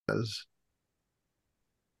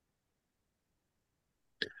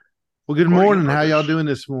Well, good Recording in morning. How progress. y'all doing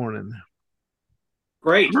this morning?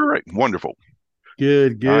 Great. All right, wonderful.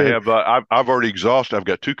 Good, I good. have I've already exhausted. I've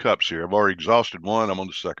got two cups here. I've already exhausted one. I'm on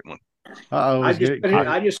the second one. Uh-oh, I it's just good. finished,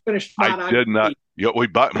 I just finished I mine iced did not. tea. We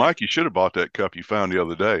bought Mike. You should have bought that cup you found the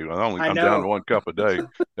other day. I I'm down to know. one cup a day.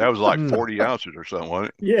 That was like Mm. 40 ounces or something,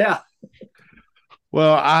 wasn't it? Yeah.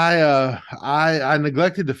 Well, I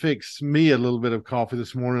neglected to fix me a little bit of coffee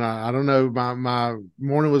this morning. I don't know. My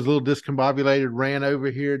morning was a little discombobulated. Ran over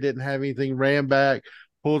here, didn't have anything. Ran back,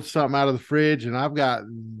 pulled something out of the fridge, and I've got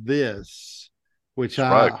this, which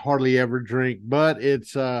That's right. I hardly ever drink, but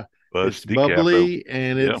Buzz it's decaf. Oh, bubbly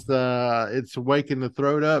and yeah, it's waking the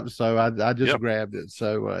throat up. So I just yeah, grabbed it.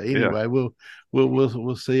 So yeah. anyway,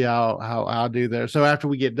 we'll see how I'll do there. So after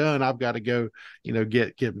we get done, I've got to go,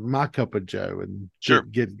 get my cup of Joe and Sure.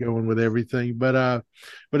 get going with everything. But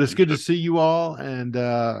it's good to Understood. see you all,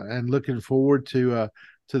 and looking forward to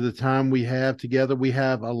the time we have together. We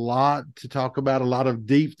have a lot to talk about, a lot of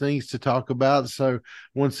deep things to talk about. So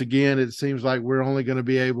once again, it seems like we're only going to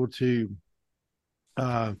be able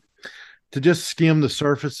uh, to just skim the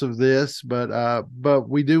surface of this, but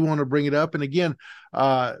we do want to bring it up. And again,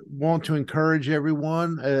 want to encourage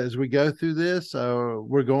everyone as we go through this.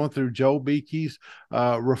 We're going through Joel Beeke's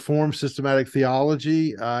Reformed Systematic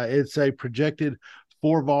Theology. It's a projected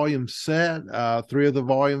 4-volume set. Three of the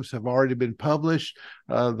volumes have already been published.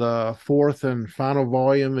 The fourth and final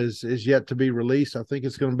volume is yet to be released. I think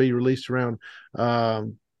it's going to be released around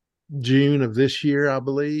June of this year, I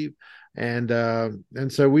believe. And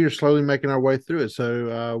so we are slowly making our way through it.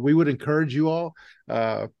 So we would encourage you all,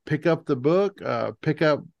 pick up the book, pick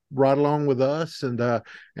up right along with us, and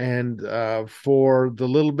for the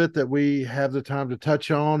little bit that we have the time to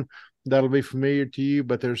touch on, that'll be familiar to you.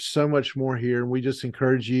 But there's so much more here, and we just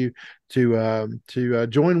encourage you to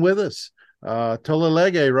join with us. Tolle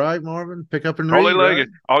lege, right, Marvin? Pick up and Totally read, leg right? it.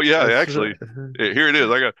 Oh yeah, That's actually, here it is.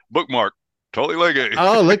 I got bookmark. Totally leg it.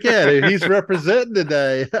 Oh, look at it. He's representing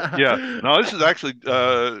today. Yeah. No, this is actually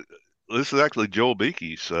Joel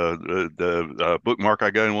Beeke's the bookmark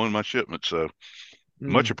I got in one of my shipments.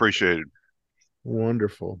 Much Mm, appreciated.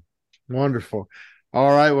 wonderful. Wonderful.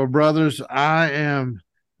 All right. Well, brothers, I'm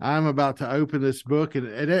about to open this book, and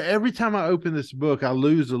every time I open this book, I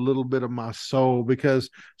lose a little bit of my soul because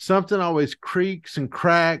something always creaks and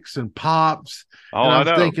cracks and pops. Oh, And I I'm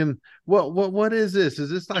know. thinking, what is this? Is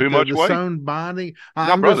this like Too the much the weight. sewn binding? No,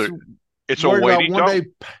 I'm just brother, it's a worried about weighty one tome. day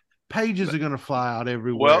pages are going to fly out Well,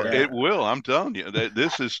 everywhere. it Yeah. will. I'm telling you that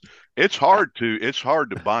it's hard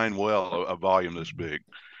to bind well a volume this big.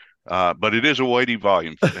 But it is a weighty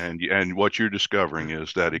volume, and what you're discovering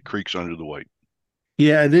is that it creaks under the weight.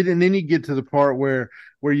 Yeah, and then you get to the part where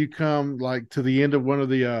you come like to the end of one of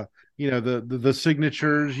the the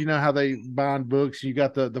signatures. You know how they bind books. You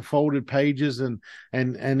got the folded pages,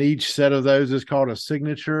 and each set of those is called a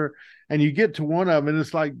signature. And you get to one of them, and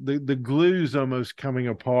it's like the glue's almost coming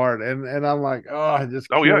apart, and I'm like, oh, it just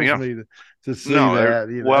Oh yeah, kills yeah. me to see No,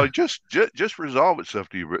 that. well, just resolve itself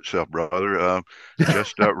to yourself, brother.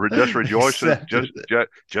 Just rejoice in Accepted.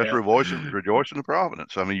 just Yeah. rejoice in the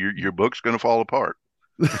providence. I mean, your book's going to fall apart.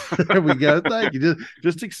 There we go. Thank you.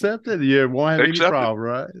 Just accept it. You won't have any Accept it. problem,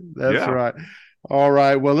 right? That's Yeah. right. All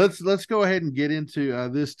right. Well, let's go ahead and get into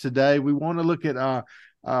this today. We want to look at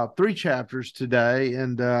three chapters today,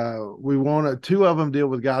 and we want to two of them deal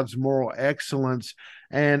with God's moral excellence,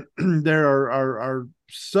 and there are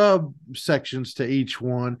subsections to each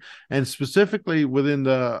one, and specifically within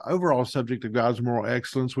the overall subject of God's moral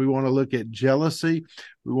excellence, we want to look at jealousy,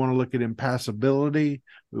 we want to look at impassibility,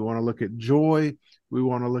 we want to look at joy, we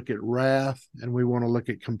want to look at wrath, and we want to look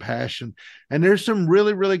at compassion. And there's some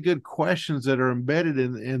really, really good questions that are embedded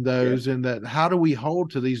in Yeah. those, and that how do we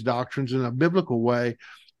hold to these doctrines in a biblical way?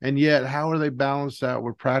 And yet, how are they balanced out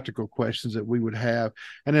with practical questions that we would have?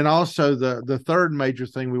 And then also the third major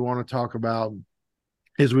thing we want to talk about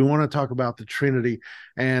is we want to talk about the Trinity,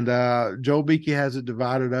 and Joel Beeke has it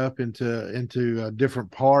divided up into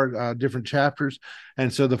different chapters.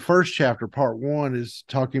 And so the first chapter, part one, is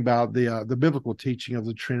talking about the biblical teaching of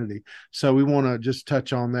the Trinity. So we want to just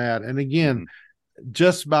touch on that. And again, Hmm.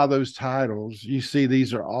 just by those titles, you see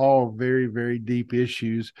these are all very, very deep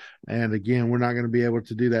issues. And again, we're not going to be able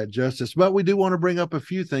to do that justice, but we do want to bring up a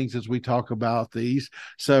few things as we talk about these.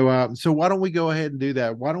 So why don't we go ahead and do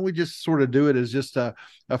that? Why don't we just sort of do it as just a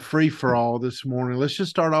free for all this morning? Let's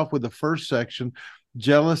just start off with the first section: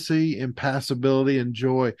 jealousy, impassibility, and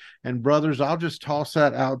joy. And brothers, I'll just toss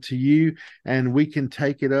that out to you, and we can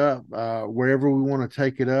take it up wherever we want to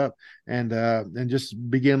take it up, and just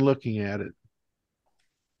begin looking at it.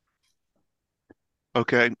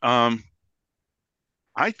 Okay.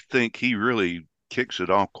 I think he really kicks it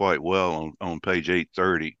off quite well on page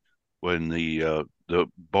 830 when the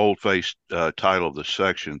bold-faced title of the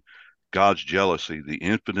section, God's jealousy, the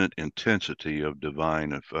infinite intensity of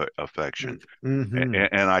divine affection. Mm-hmm.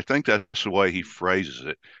 And I think that's the way he phrases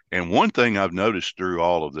it. And one thing I've noticed through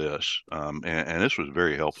all of this, and this was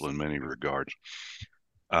very helpful in many regards,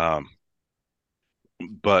 um,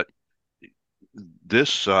 but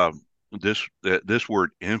this this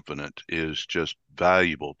word infinite is just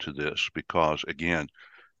valuable to this because again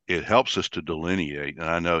it helps us to delineate. And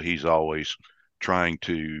I know he's always trying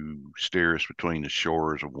to steer us between the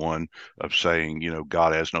shores of one of saying,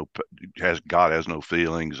 God has no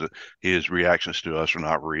feelings. His reactions to us are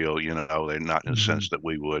not real. They're not in the Mm-hmm. sense that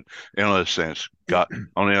we would. In another sense, God.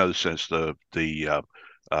 On the other sense, uh,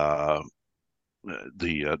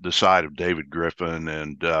 the side of David Griffin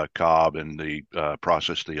and Cobb and the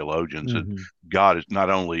process theologians that Mm-hmm. God is not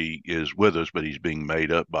only is with us, but He's being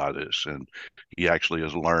made up by this, and He actually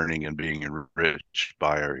is learning and being enriched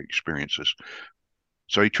by our experiences.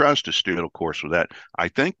 So He tries to steer a course with that. I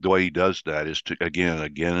think the way He does that is to again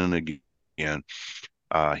and again,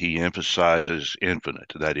 He emphasizes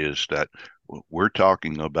infinite. That is that we're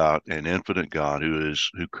talking about an infinite God who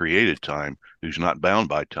created time, who's not bound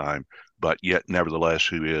by time, but yet nevertheless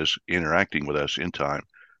who is interacting with us in time.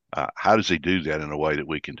 How does he do that in a way that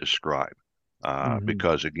we can describe? Mm-hmm.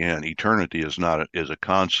 Because again, eternity is a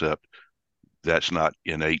concept that's not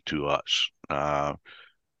innate to us. Um,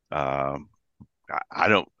 I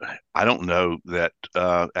don't I don't know that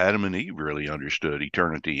Adam and Eve really understood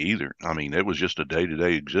eternity either. I mean, it was just a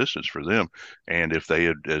day-to-day existence for them. And if they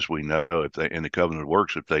had, as we know, if they in the covenant of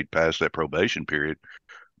works, if they'd passed that probation period,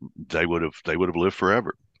 they would have lived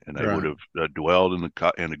forever. And they would Right. have dwelled in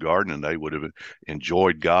the garden, and they would have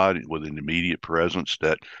enjoyed God with an immediate presence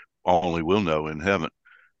that only we'll know in heaven.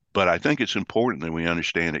 But I think it's important that we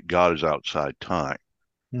understand that God is outside time.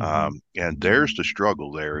 Mm-hmm. And there's the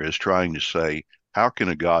struggle there is trying to say, how can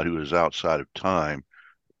a God who is outside of time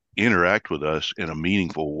interact with us in a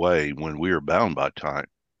meaningful way when we are bound by time?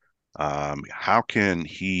 How can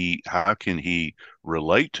he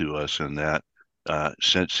relate to us in that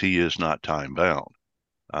since he is not time bound?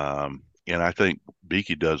 And I think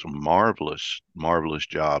Beeke does a marvelous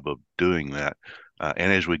job of doing that.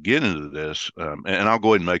 And as we get into this, and I'll go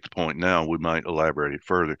ahead and make the point now, we might elaborate it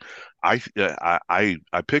further. I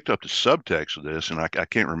picked up the subtext of this, and I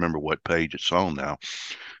can't remember what page it's on now,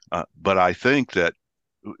 but I think that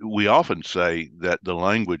we often say that the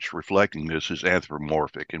language reflecting this is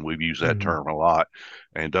anthropomorphic, and we've used that Mm-hmm. term a lot.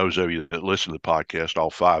 And those of you that listen to the podcast,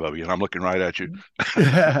 all five of you, and I'm looking right at you,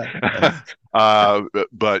 uh,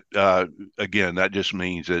 but again, that just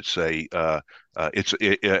means it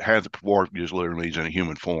anthropomorphic just literally means in a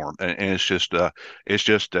human form, and it's just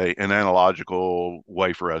an analogical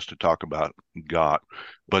way for us to talk about God.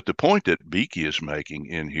 But the point that Beeke is making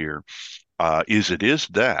in here is it is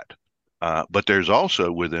that. But there's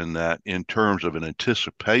also within that, in terms of an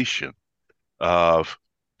anticipation of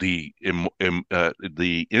the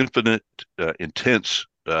infinite, intense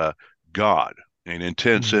God, and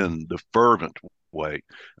intense Mm-hmm. in the fervent way,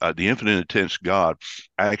 the infinite, intense God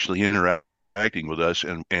actually interacting with us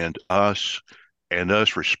and us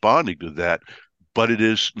responding to that. But it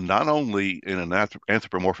is not only in an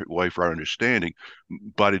anthropomorphic way for our understanding,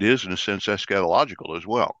 but it is in a sense eschatological as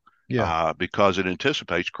well, Yeah. because it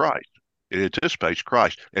anticipates Christ. It anticipates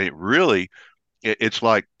Christ, and it's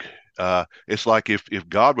like if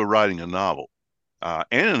God were writing a novel,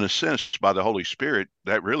 and in a sense, by the Holy Spirit,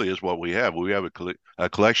 that really is what we have. We have a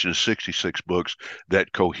collection of 66 books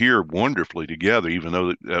that cohere wonderfully together, even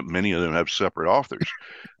though many of them have separate authors.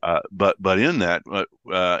 But in that,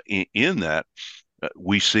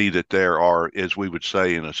 we see that there are, as we would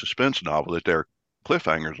say in a suspense novel, that there are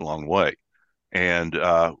cliffhangers along the way. And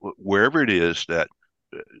wherever it is that,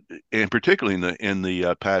 and particularly in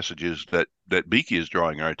the passages that Beeke is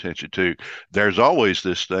drawing our attention to, there's always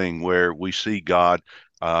this thing where we see God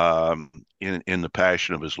in the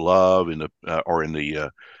passion of His love, in the or in the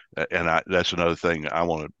that's another thing I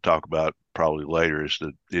want to talk about probably later is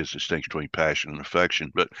the distinction between passion and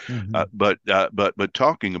affection. But Mm-hmm.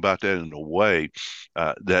 talking about that in a way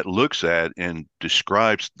that looks at and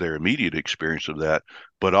describes their immediate experience of that,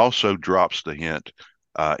 but also drops the hint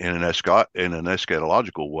in an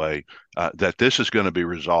eschatological way that this is going to be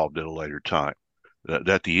resolved at a later time.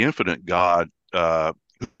 That the infinite God, who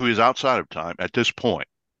is outside of time at this point,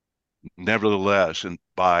 nevertheless, and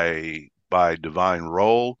by divine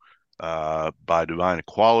role, by divine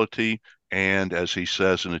equality, and as he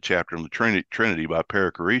says in the chapter on the Trinity by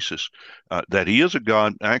perichoresis, that he is a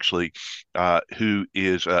God actually who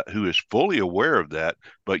is fully aware of that,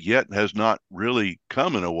 but yet has not really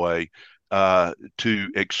come in a way to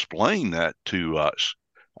explain that to us.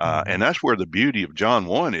 And that's where the beauty of John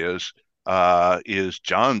 1 is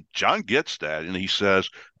John gets that, and he says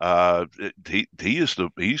he's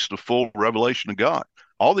the full revelation of God.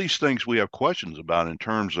 All these things we have questions about in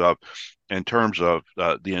terms of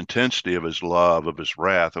the intensity of his love, of his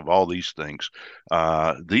wrath, of all these things.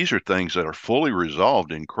 These are things that are fully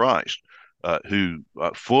resolved in Christ, who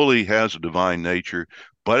fully has a divine nature,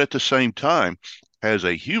 but at the same time has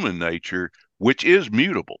a human nature which is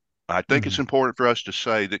mutable. I think it's important for us to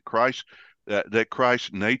say that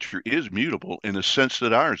Christ's nature is mutable in the sense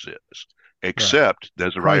that ours is, except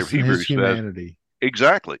as the writer of Christ in his Hebrews says, humanity.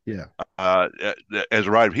 exactly. Yeah. As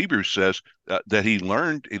the writer of Hebrews says, that he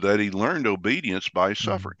learned obedience by his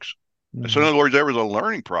sufferings. So in other words, there was a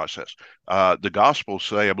learning process. The Gospels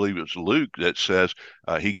say, I believe it was Luke that says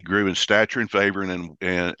he grew in stature and favor and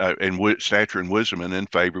stature and wisdom and in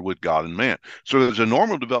favor with God and man. So there's a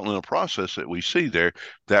normal developmental process that we see there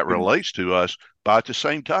that relates to us, but at the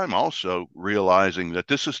same time also realizing that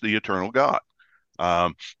this is the eternal God.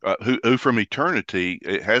 Who from eternity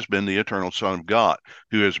has been the eternal Son of God,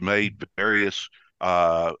 who has made various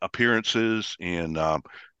appearances in certain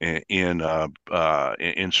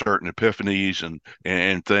epiphanies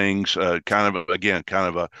and things, kind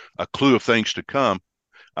of a clue of things to come.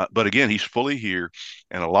 But again, he's fully here,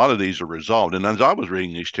 and a lot of these are resolved. And as I was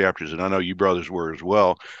reading these chapters, and I know you brothers were as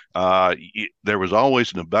well, there was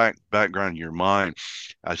always in the background of your mind,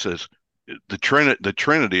 I says, the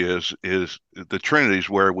Trinity is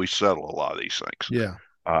where we settle a lot of these things. Yeah.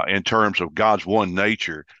 In terms of God's one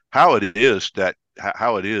nature, how it is that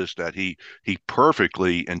he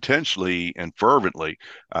perfectly, intentionally, and fervently,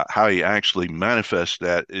 how he actually manifests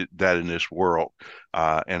that in this world,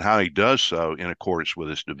 and how he does so in accordance with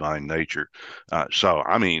his divine nature. So,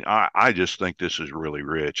 I mean, I just think this is really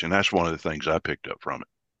rich, and that's one of the things I picked up from it.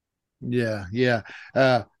 Yeah, yeah.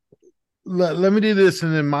 Let me do this,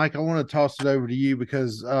 and then Mike, I want to toss it over to you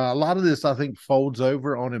because a lot of this I think folds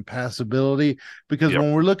over on impassability. Because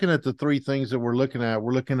when we're looking at the three things that we're looking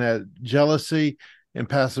at jealousy,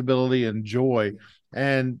 impassability, and joy.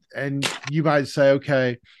 And you might say,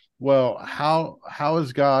 okay, well, how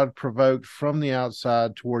is God provoked from the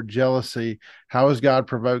outside toward jealousy? How is God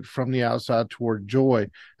provoked from the outside toward joy?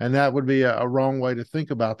 And that would be a wrong way to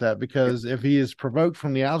think about that, because if he is provoked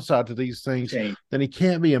from the outside to these things, then he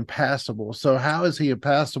can't be impassible. So how is he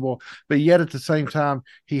impassible? But yet at the same time,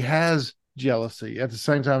 he has jealousy. At the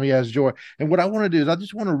same time, he has joy. And what I want to do is I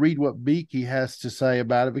just want to read what Beeke has to say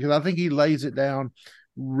about it, because I think he lays it down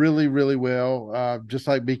really, really well, just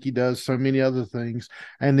like Beeke does so many other things.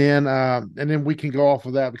 And then we can go off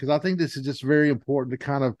of that, because I think this is just very important to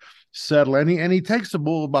kind of settle. And he takes the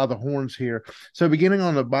bull by the horns here. So beginning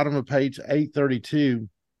on the bottom of page 832,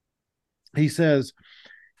 he says,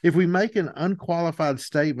 if we make an unqualified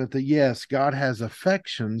statement that yes, God has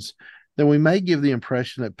affections, then we may give the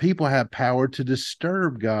impression that people have power to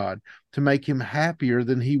disturb God, to make him happier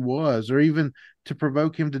than he was, or even to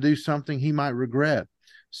provoke him to do something he might regret.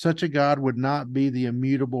 Such a God would not be the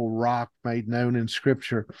immutable rock made known in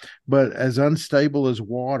Scripture, but as unstable as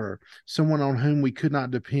water, someone on whom we could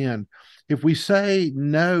not depend. If we say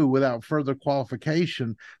no without further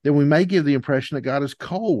qualification, then we may give the impression that God is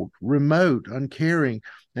cold, remote, uncaring,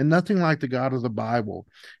 and nothing like the God of the Bible.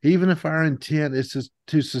 Even if our intent is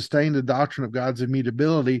to sustain the doctrine of God's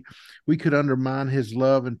immutability, we could undermine his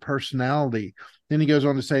love and personality. Then he goes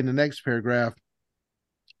on to say in the next paragraph,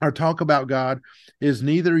 our talk about God is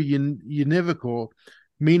neither univocal,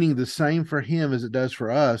 meaning the same for him as it does for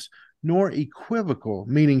us, nor equivocal,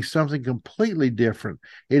 meaning something completely different.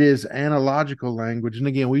 It is analogical language. And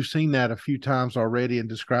again, we've seen that a few times already in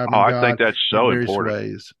describing God I think that's so in various important.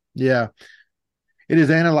 ways. Yeah. It is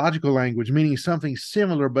analogical language, meaning something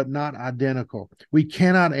similar but not identical. We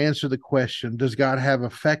cannot answer the question, does God have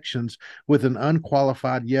affections, with an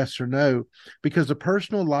unqualified yes or no, because the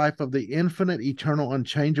personal life of the infinite, eternal,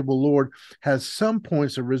 unchangeable Lord has some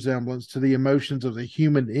points of resemblance to the emotions of his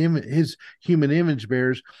human image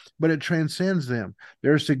bearers, but it transcends them.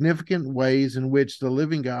 There are significant ways in which the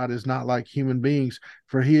living God is not like human beings,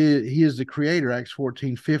 for he is the creator, Acts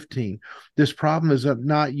 14:15. This problem is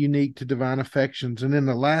not unique to divine affections. And in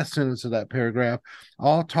the last sentence of that paragraph,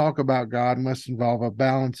 all talk about God must involve a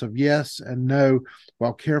balance of yes and no,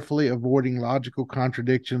 while carefully avoiding logical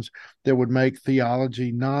contradictions that would make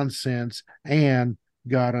theology nonsense and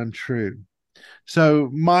God untrue. So,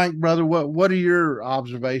 Mike, brother, what are your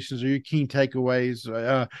observations or your key takeaways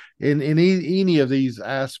in any of these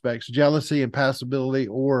aspects: jealousy, impassibility,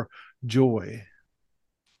 or joy?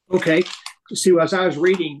 Okay. See, as I was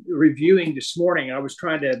reviewing this morning, I was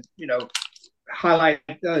trying to, highlight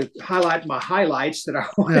my highlights that I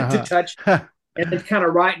wanted to touch, Uh-huh. and then kind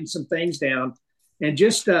of writing some things down. And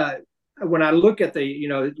just when I look at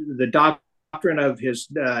the doctrine of his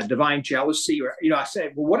divine jealousy, or I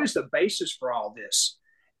say, well, what is the basis for all this?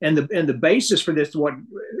 And the basis for this, what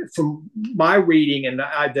from my reading, and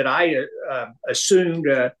that I assumed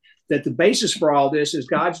that the basis for all this is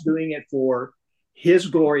God's doing it for His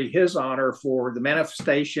glory, His honor, for the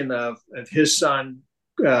manifestation of His Son,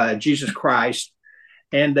 Jesus Christ,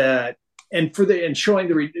 and showing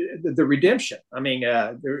the redemption. I mean,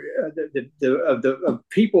 the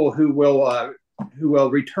people who will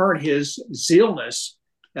return His zealness,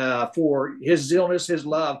 for His zealness, His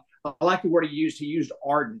love. I like the word he used. He used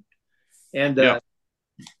ardent, and Yeah.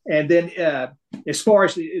 and then as far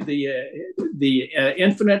as the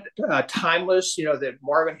infinite, timeless, that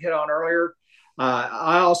Marvin hit on earlier.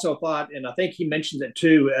 I also thought, and I think he mentioned it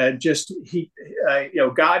too.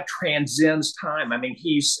 God transcends time. I mean,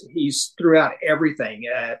 he's throughout everything.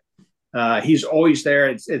 He's always there.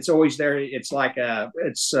 It's always there. It's like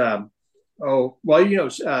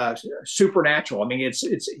supernatural. I mean,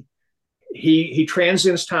 he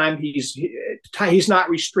transcends time. He's not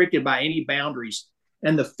restricted by any boundaries.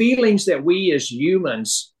 And the feelings that we as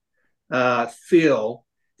humans feel,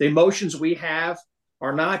 the emotions we have,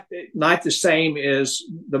 are not the same as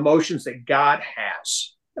the emotions that God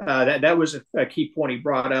has. That was a key point he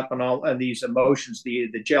brought up on all of these emotions: the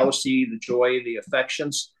jealousy, the joy, the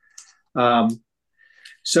affections. As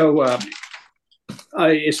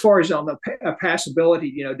far as on the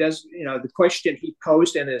passability, the question he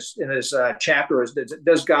posed in his chapter is,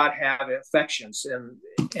 does God have affections?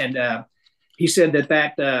 And he said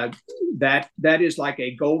that is like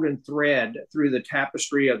a golden thread through the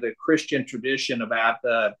tapestry of the Christian tradition about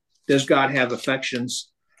does God have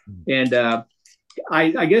affections? And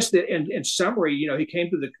I guess that in summary, he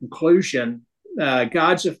came to the conclusion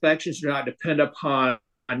God's affections do not depend upon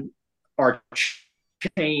our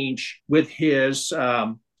change with his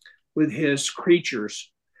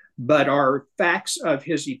creatures, but are facts of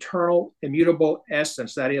his eternal, immutable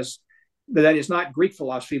essence. That is not Greek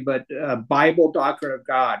philosophy, but Bible doctrine of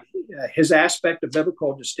God. His aspect of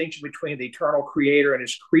biblical distinction between the eternal creator and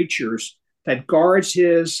his creatures that guards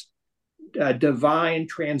his divine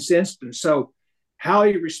transcendence. So how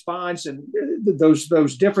he responds and those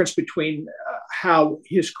difference between how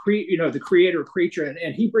the creator creature,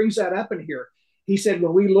 and he brings that up in here. He said,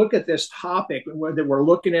 when we look at this topic, whether we're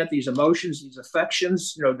looking at these emotions, these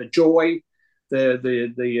affections, the joy,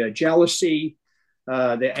 the jealousy,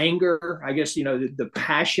 the anger, I guess, the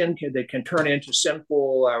passion that can turn into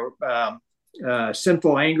sinful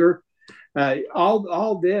anger.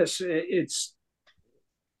 All this,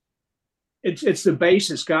 it's the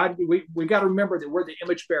basis. God, we got to remember that we're the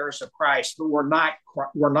image bearers of Christ, but we're not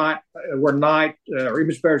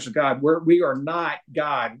image bearers of God. We are not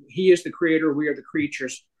God. He is the creator. We are the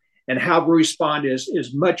creatures. And how we respond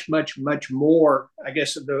is much, much, much more. I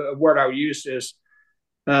guess the word I would use is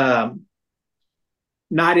not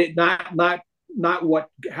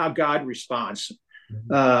how God responds.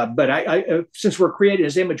 But since we're created in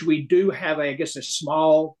His image, we do have, I guess, a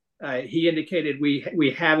small. He indicated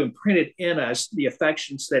we have imprinted in us the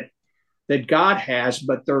affections that God has,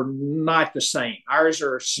 but they're not the same. Ours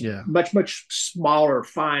are much, much smaller,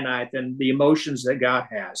 finite than the emotions that God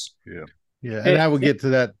has. Yeah. Yeah, and I would get to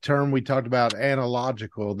that term we talked about,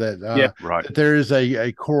 analogical, that right. that there is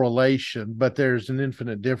a correlation, but there's an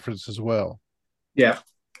infinite difference as well. Yeah,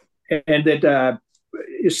 and that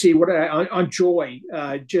you see what on joy,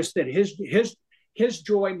 just that his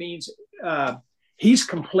joy means he's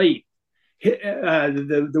complete.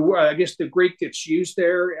 I guess the Greek that's used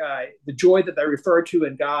there, the joy that they refer to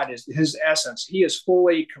in God is his essence. He is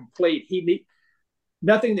fully complete.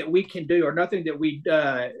 Nothing that we can do or nothing that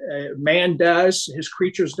man does, his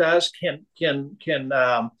creatures does, can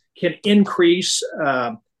increase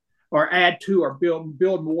or add to or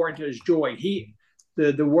build more into his joy.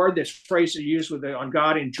 The word that's phrase used on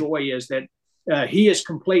God and joy is that he is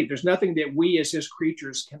complete. There's nothing that we as his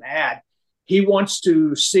creatures can add. He wants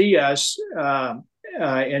to see us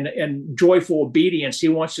in joyful obedience. He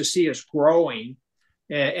wants to see us growing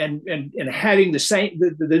and having the same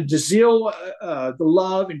the zeal, the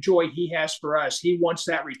love and joy he has for us. He wants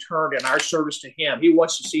that returned in our service to him. He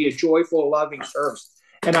wants to see a joyful, loving service.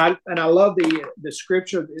 And I love the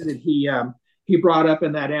scripture that he brought up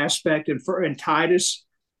in that aspect in Titus.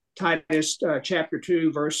 Titus chapter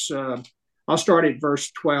 2, verse, I'll start at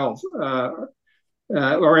verse 12 or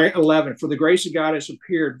 11. For the grace of God has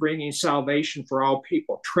appeared, bringing salvation for all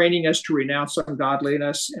people, training us to renounce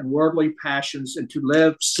ungodliness and worldly passions and to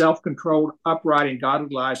live self-controlled, upright, and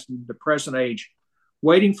godly lives in the present age,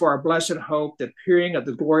 waiting for our blessed hope, the appearing of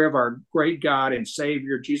the glory of our great God and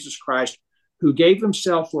Savior, Jesus Christ, who gave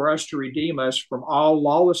himself for us to redeem us from all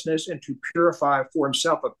lawlessness and to purify for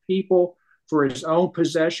himself a people for his own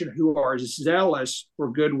possession who are zealous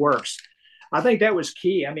for good works. I think that was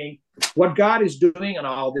key. I mean, what God is doing in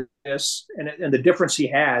all this and the difference he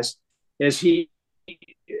has is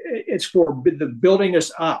it's for the building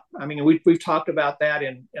us up. I mean, we've talked about that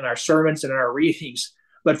in our sermons and in our readings,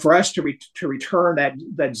 but for us to return that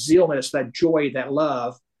zealness, that joy, that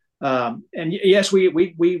love, and yes,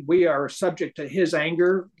 we are subject to his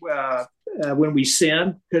anger when we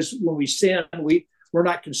sin, because when we sin, we're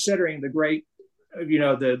not considering the great,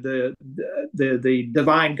 the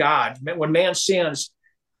divine God. When man sins,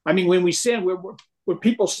 I mean, when we sin, when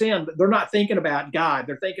people sin, they're not thinking about God;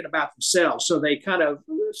 they're thinking about themselves. So they kind of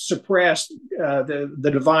suppress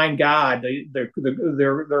the divine God,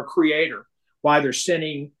 their creator. Why they're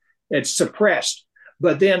sinning, it's suppressed.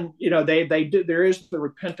 But then, they do, there is the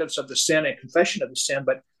repentance of the sin and confession of the sin,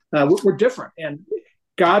 but we're different. And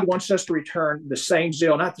God wants us to return the same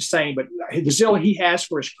zeal, not the same, but the zeal he has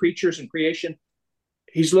for his creatures and creation.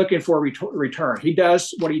 He's looking for a return. He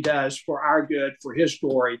does what he does for our good, for his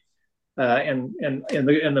glory, and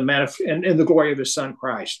the glory of his son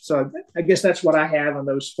Christ. So I guess that's what I have on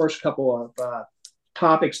those first couple of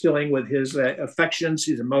topics dealing with his affections,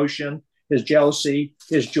 his emotion, his jealousy,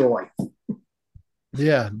 his joy.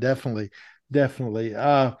 Yeah, definitely.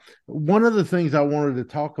 One of the things I wanted to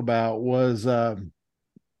talk about was,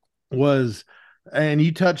 and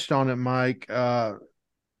you touched on it, Mike,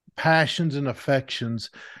 passions and affections.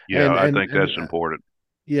 Yeah, I think that's important.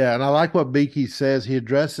 Yeah, and I like what Beeke says. He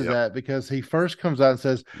addresses that because he first comes out and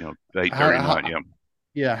says, 839. Yeah.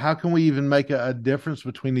 Yeah, how can we even make a difference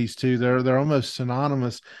between these two? They're almost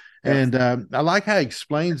synonymous. Yeah. And I like how he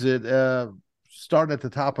explains it, starting at the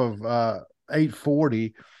top of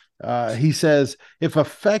 840. He says, if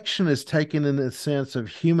affection is taken in the sense of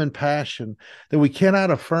human passion, then we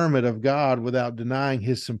cannot affirm it of God without denying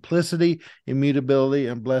his simplicity, immutability,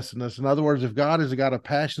 and blessedness. In other words, if God is a God of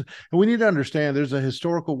passion, and we need to understand there's a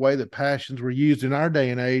historical way that passions were used in our day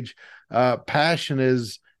and age. Passion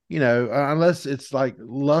is, unless it's like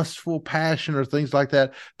lustful passion or things like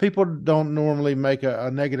that, people don't normally make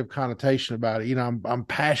a negative connotation about it. I'm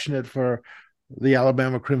passionate for the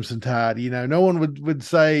Alabama Crimson Tide. No one would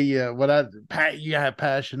say, you have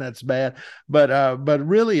passion, that's bad. But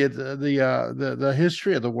really, it's the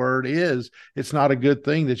history of the word is it's not a good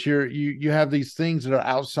thing that you have these things that are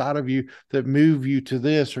outside of you that move you to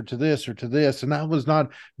this or to this or to this, and that was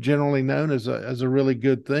not generally known as a really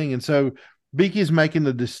good thing. And so Beeke is making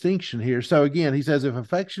the distinction here. So again, he says, if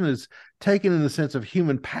affection is taken in the sense of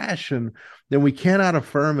human passion, then we cannot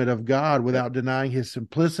affirm it of God without denying his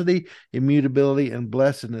simplicity, immutability, and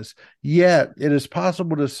blessedness. Yet it is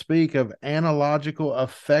possible to speak of analogical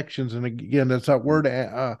affections. And again, that's that word,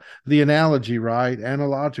 the analogy, right?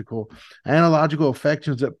 Analogical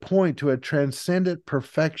affections that point to a transcendent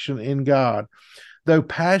perfection in God. Though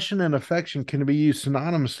passion and affection can be used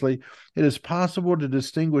synonymously, it is possible to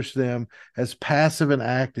distinguish them as passive and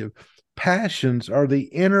active. Passions are the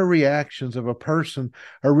inner reactions of a person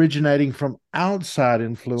originating from outside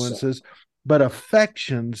influences, but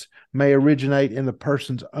affections may originate in the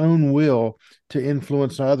person's own will to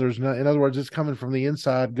influence others. In other words, it's coming from the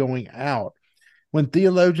inside going out. When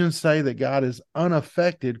theologians say that God is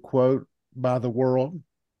unaffected, quote, by the world,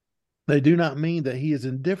 they do not mean that he is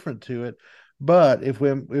indifferent to it. But if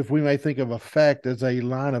we may think of affect as a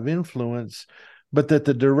line of influence, but that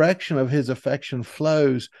the direction of his affection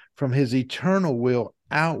flows from his eternal will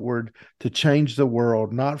outward to change the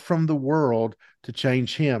world, not from the world to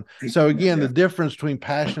change him. So again, the difference between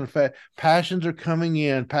passion and affect, passions are coming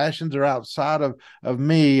in, passions are outside of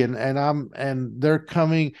me, and they're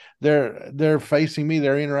coming, they're facing me,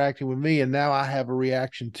 they're interacting with me, and now I have a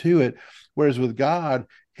reaction to it. Whereas with God,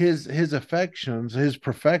 his affections, his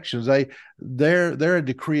perfections, they're a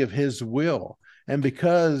decree of his will. And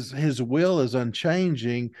because his will is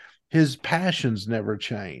unchanging, his passions never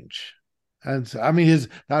change. And so, I mean,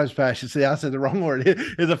 not his passions. See, I said the wrong word.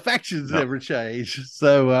 His affections never change.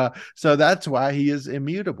 So that's why he is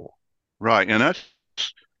immutable. Right. And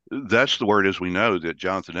that's the word, as we know, that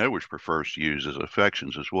Jonathan Edwards prefers to use, as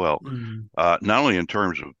affections as well. Not only in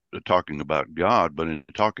terms of talking about God, but in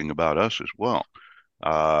talking about us as well.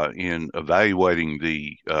 In evaluating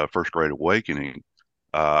the First Great Awakening,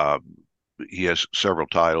 uh, he has several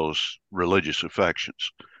titles, religious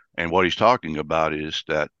affections. And what he's talking about is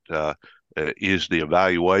that is the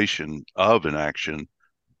evaluation of an action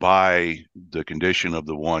by the condition of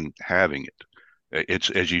the one having it. It's,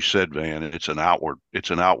 as you said, Van, it's an outward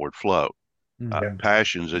flow.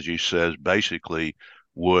 Passions, as you said, basically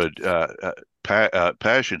would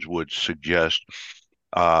passions would suggest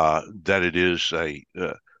that it is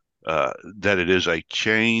a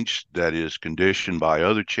change that is conditioned by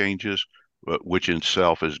other changes, which in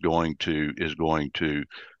itself is going to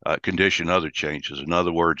condition other changes. In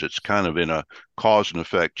other words, it's kind of in a cause and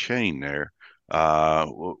effect chain there,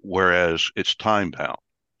 whereas it's time bound,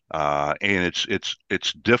 and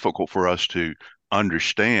it's difficult for us to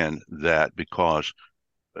understand that because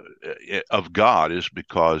of God is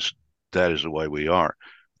because that is the way we are.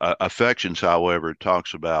 Affections, however,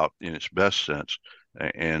 talks about in its best sense,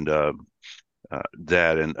 and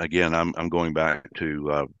that, and again, I'm going back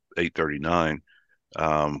to 839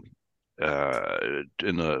 um,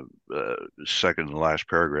 in the second and last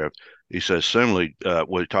paragraph. He says, similarly,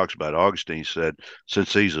 what he talks about, Augustine said,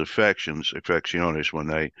 since these affectiones, when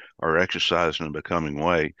they are exercised in a becoming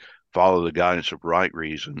way, follow the guidance of right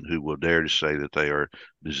reason, who will dare to say that they are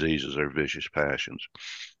diseases or vicious passions.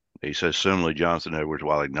 He says, similarly, Jonathan Edwards,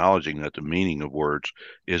 while acknowledging that the meaning of words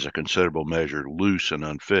is a considerable measure loose and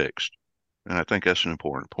unfixed, and I think that's an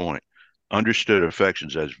important point, understood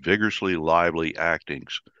affections as vigorously lively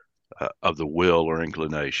actings of the will or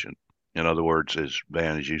inclination. In other words, as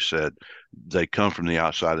Van, as you said, they come from the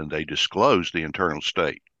outside and they disclose the internal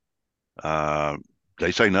state. Uh,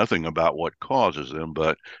 they say nothing about what causes them,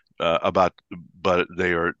 but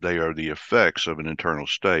they are the effects of an internal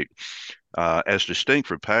state. As distinct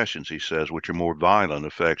from passions, he says, which are more violent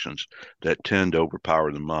affections that tend to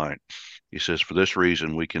overpower the mind. He says, for this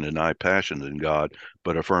reason, we can deny passions in God,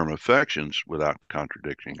 but affirm affections without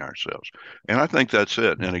contradicting ourselves. And I think that's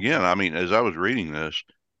it. And again, I mean, as I was reading this,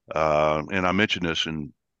 and I mentioned this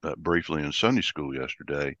briefly in Sunday school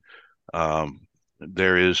yesterday,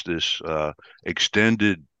 there is this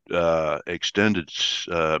extended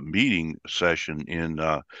meeting session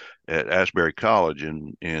at Asbury College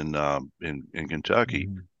in Kentucky,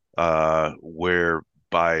 where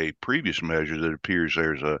by previous measures it appears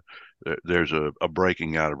there's a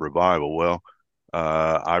breaking out of revival. Well,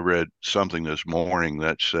 I read something this morning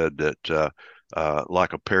that said that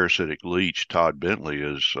like a parasitic leech, Todd Bentley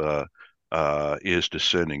is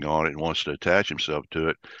descending on it and wants to attach himself to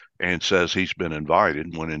it, and says he's been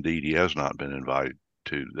invited when indeed he has not been invited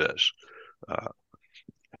to this.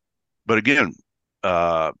 But again,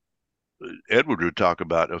 Edward would talk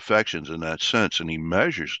about affections in that sense, and he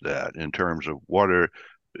measures that in terms of what are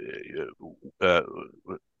uh,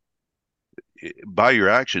 by your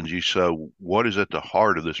actions you show what is at the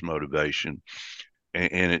heart of this motivation,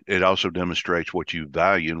 and it also demonstrates what you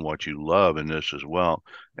value and what you love in this as well.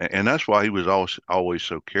 And that's why he was always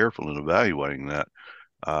so careful in evaluating that.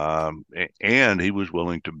 And he was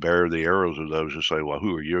willing to bear the arrows of those who say, well,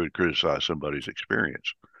 who are you to criticize somebody's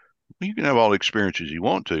experience? You can have all the experiences you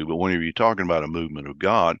want to, but whenever you're talking about a movement of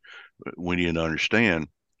God, we need to understand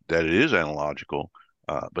that it is analogical,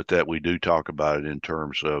 but that we do talk about it in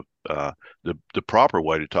terms of the proper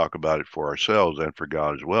way to talk about it for ourselves and for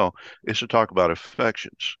God as well is to talk about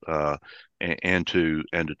affections, and to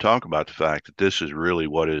talk about the fact that this is really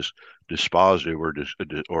what is dispositive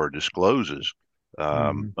or discloses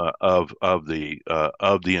of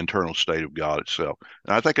the internal state of God itself.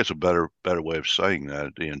 And I think it's a better way of saying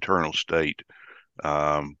that, the internal state,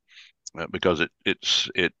 um, because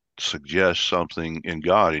it suggests something in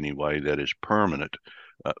God anyway that is permanent,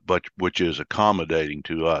 but which is accommodating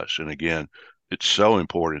to us. And again, it's so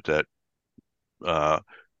important that uh,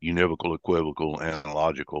 univocal, equivocal,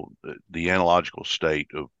 analogical, the analogical state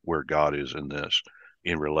of where God is in this,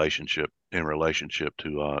 in relationship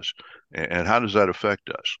to us, and how does that affect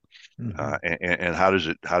us, and how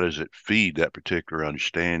does it feed that particular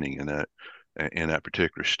understanding in that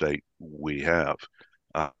particular state we have,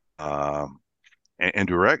 uh, um, and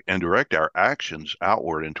direct our actions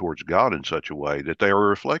outward and towards God in such a way that they are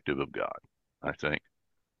reflective of God, I think.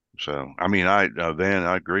 So, I mean, Van,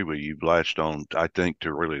 I agree with you. You've latched on, I think,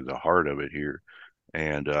 to really the heart of it here.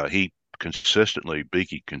 And Beeke consistently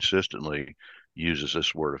uses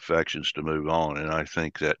this word affections to move on. And I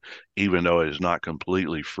think that even though it is not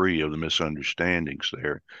completely free of the misunderstandings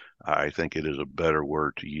there, I think it is a better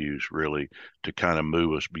word to use really to kind of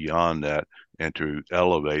move us beyond that and to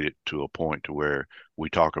elevate it to a point to where we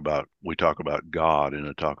talk about God and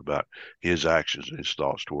to talk about his actions and his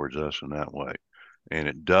thoughts towards us in that way. and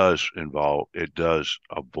it does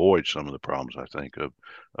avoid some of the problems, I think, of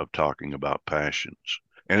talking about passions.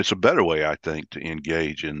 And it's a better way, I think, to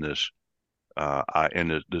engage in this in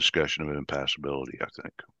the discussion of impassability, I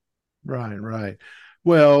think. Right, right.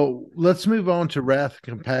 Well, let's move on to wrath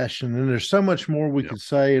and compassion. And there's so much more we Yeah. could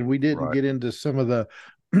say, and we didn't Right. get into some of the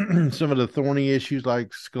some of the thorny issues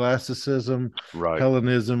like scholasticism, Right.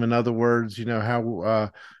 Hellenism, in other words, how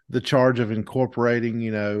the charge of incorporating,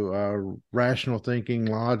 rational thinking,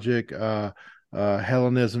 logic,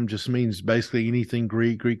 Hellenism just means basically anything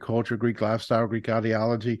Greek, Greek culture, Greek lifestyle, Greek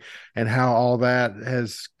ideology, and how all that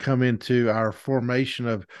has come into our formation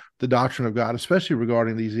of the doctrine of God, especially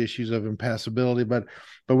regarding these issues of impassibility. But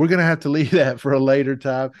we're going to have to leave that for a later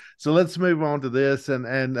time. So let's move on to this.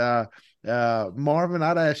 And Marvin,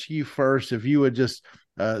 I'd ask you first if you would just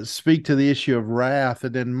speak to the issue of wrath,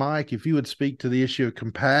 and then Mike, if you would speak to the issue of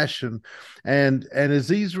compassion, and as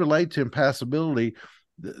these relate to impassibility,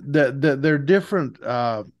 they're different.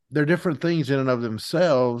 They're different things in and of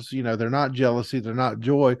themselves. They're not jealousy, they're not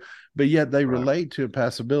joy, but yet they Right. relate to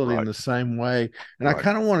impassibility in Right. the same way. And I Right.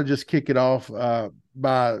 kind of want to just kick it off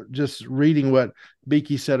by just reading what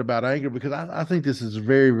Beeke said about anger, because I think this is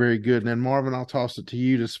very, very good. And then Marvin, I'll toss it to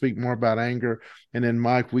you to speak more about anger. And then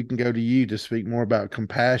Mike, we can go to you to speak more about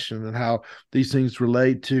compassion and how these things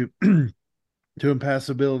relate to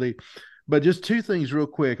impassibility. But just two things real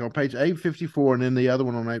quick on page 854 and then the other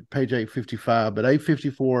one on page 855. But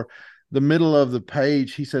 854, the middle of the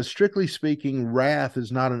page, he says, strictly speaking, wrath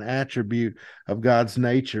is not an attribute of God's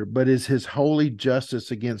nature, but is his holy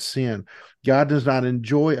justice against sin. God does not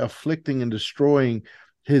enjoy afflicting and destroying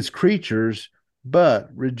his creatures, but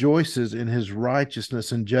rejoices in his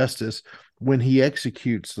righteousness and justice when he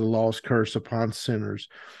executes the law's curse upon sinners.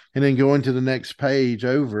 And then going to the next page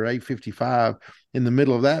over 855, in the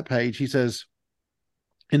middle of that page, he says,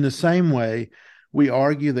 in the same way, we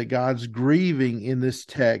argue that God's grieving in this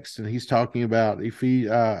text, and he's talking about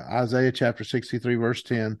Isaiah chapter 63, verse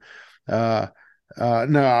 10.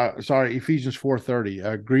 Ephesians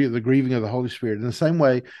 4:30, the grieving of the Holy Spirit. In the same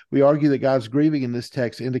way, we argue that God's grieving in this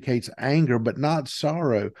text indicates anger, but not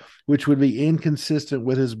sorrow, which would be inconsistent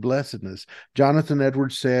with his blessedness. Jonathan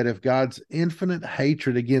Edwards said, if God's infinite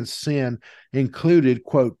hatred against sin included,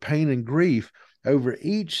 quote, pain and grief over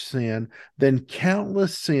each sin, then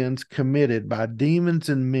countless sins committed by demons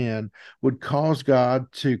and men would cause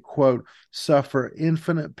God to, quote, suffer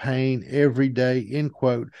infinite pain every day, end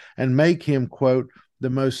quote, and make him, quote, the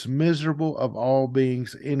most miserable of all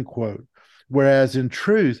beings, end quote. Whereas in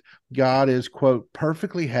truth, God is, quote,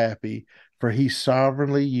 perfectly happy, for he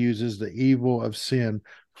sovereignly uses the evil of sin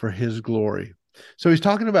for his glory. So he's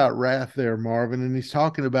talking about wrath there, Marvin, and he's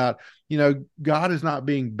talking about, God is not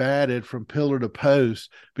being batted from pillar to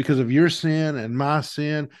post because of your sin and my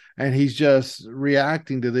sin, and he's just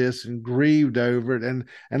reacting to this and grieved over it. And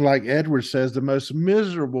like Edward says, the most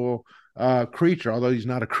miserable creature, although he's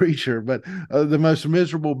not a creature, but the most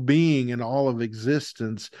miserable being in all of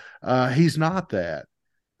existence, he's not that.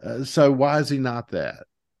 So why is he not that?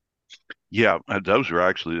 Yeah, those are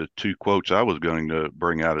actually the two quotes I was going to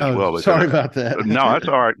bring out as Oh, well. sorry about that. No, that's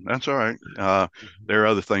all right. That's all right. There are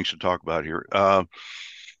other things to talk about here.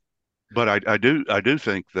 But I do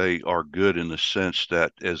think they are good in the sense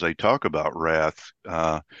that as they talk about wrath,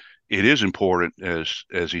 it is important as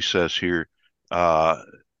he says here,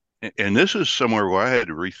 and this is somewhere where I had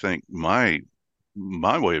to rethink my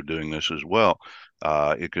way of doing this as well,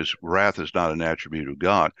 because wrath is not an attribute of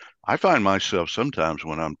God. I find myself sometimes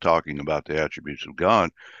when I'm talking about the attributes of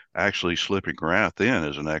God, actually slipping wrath in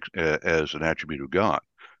as an attribute of God.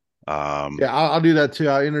 Yeah, I'll do that too.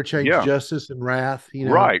 I'll interchange Yeah, justice and wrath.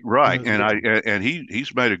 right, and Yeah.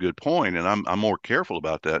 he's made a good point, and I'm more careful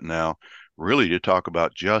about that now, really, to talk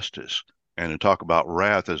about justice and to talk about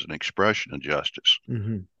wrath as an expression of justice.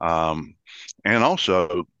 Mm-hmm. And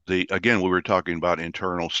also again, we were talking about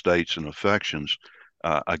internal states and affections.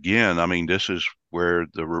 Again, I mean, this is where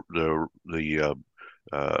the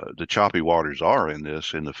choppy waters are in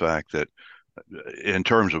this, in the fact that in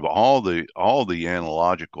terms of all the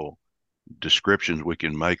analogical descriptions we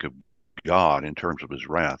can make of God in terms of his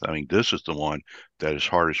wrath, I mean, this is the one that is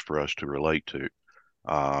hardest for us to relate to,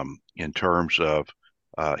 in terms of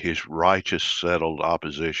his righteous, settled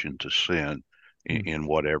opposition to sin in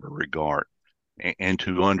whatever regard. And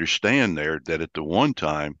to understand there that at the one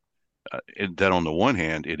time, that on the one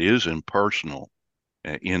hand, it is impersonal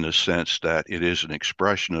in the sense that it is an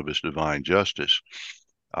expression of his divine justice.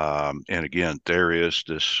 And again, there is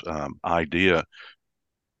this idea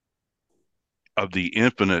of the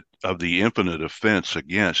infinite offense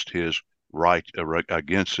against his right,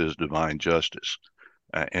 against his divine justice.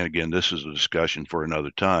 And again, this is a discussion for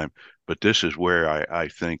another time, but this is where I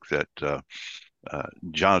think that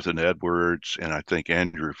Jonathan Edwards and I think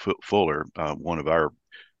Andrew Fuller, one of our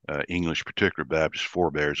English particular Baptist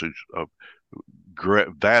forebears, who's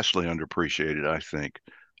vastly underappreciated, I think,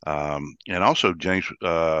 and also James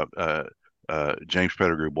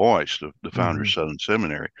Pettigrew Boyce, the founder of Southern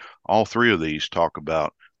Seminary. All three of these talk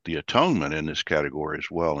about the atonement in this category as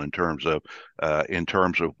well, in terms of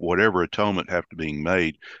whatever atonement have to be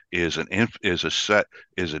made is an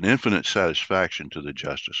infinite satisfaction to the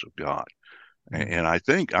justice of God. And I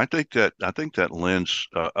think that lends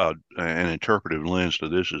an interpretive lens to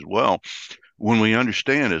this as well. When we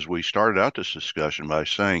understand, as we started out this discussion by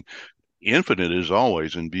saying, infinite is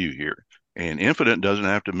always in view here, and infinite doesn't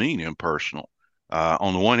have to mean impersonal.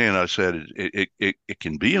 On the one hand, I said it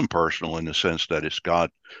can be impersonal in the sense that it's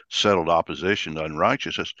God's settled opposition to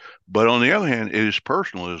unrighteousness, but on the other hand, it is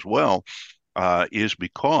personal as well, is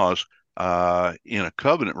because in a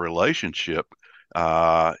covenant relationship,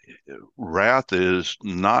 wrath is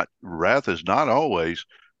not always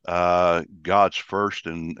God's first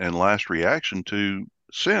and last reaction to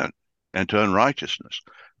sin and to unrighteousness.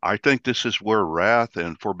 I think this is where wrath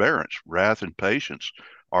and forbearance, wrath and patience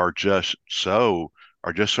are just so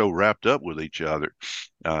wrapped up with each other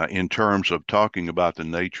in terms of talking about the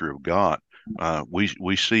nature of God.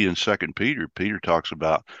 We see in Second Peter talks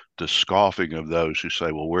about the scoffing of those who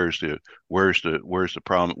say, well, where's the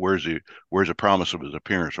promise of his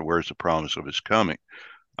appearance, or where's the promise of his coming?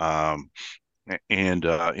 And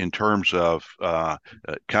in terms of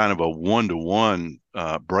kind of a one-to-one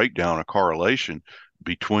breakdown, a correlation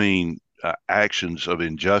between actions of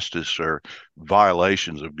injustice or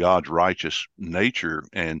violations of God's righteous nature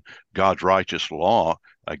and God's righteous law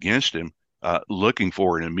against him, looking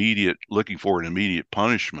for an immediate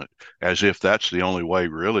punishment, as if that's the only way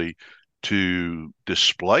really to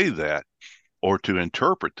display that or to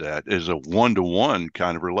interpret that as a one-to-one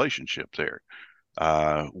kind of relationship there.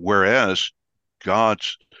 Whereas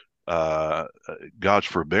God's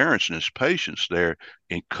forbearance and his patience there,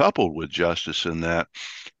 and coupled with justice in that,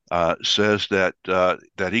 says that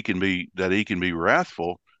he can be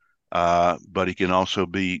wrathful, but he can also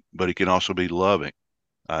be loving.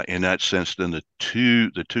 In that sense, then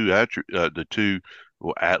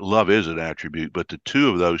love is an attribute, but the two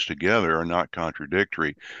of those together are not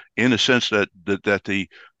contradictory, in the sense that the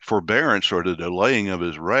forbearance or the delaying of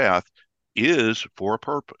his wrath is for a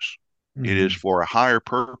purpose. It is for a higher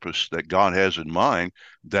purpose that God has in mind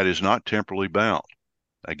that is not temporally bound.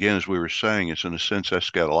 Again, as we were saying, it's in a sense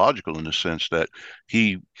eschatological, in the sense that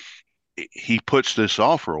he puts this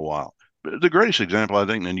off for a while. The greatest example, I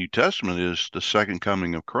think, in the New Testament is the second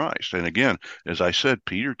coming of Christ. And again, as I said,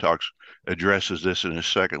 Peter addresses this in his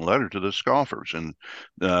second letter to the scoffers, and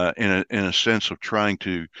in a sense of trying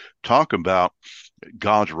to talk about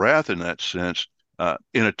God's wrath in that sense,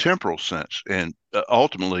 in a temporal sense. And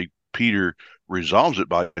ultimately, Peter resolves it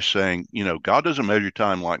by saying, God doesn't measure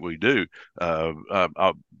time like we do.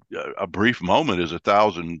 A brief moment is a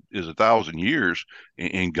thousand years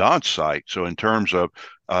in God's sight. So in terms of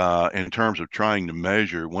trying to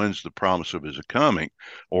measure when's the promise of his coming,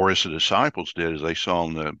 or as the disciples did, as they saw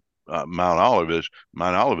on the Mount Olivet,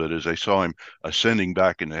 as they saw him ascending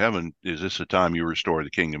back into heaven, is this the time you restore the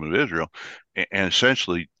kingdom of Israel? And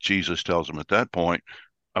essentially, Jesus tells them at that point,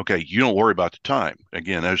 okay, you don't worry about the time.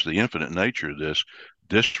 Again, as the infinite nature of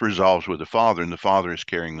this resolves with the Father, and the Father is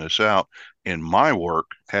carrying this out. And my work,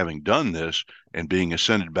 having done this and being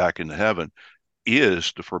ascended back into heaven,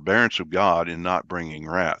 is the forbearance of God in not bringing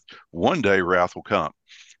wrath. One day wrath will come.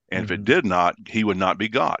 And if it did not, he would not be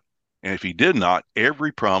God. And if he did not,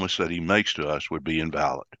 every promise that he makes to us would be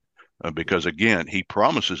invalid. Because again, he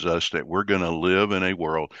promises us that we're going to live in a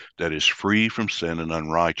world that is free from sin and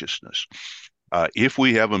unrighteousness. If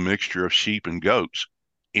we have a mixture of sheep and goats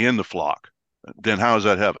in the flock, then how is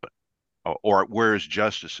that heaven? Or where is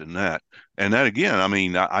justice in that? And that, again,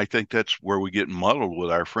 I think that's where we get muddled with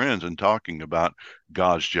our friends in talking about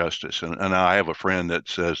God's justice. And I have a friend that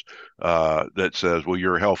says, well,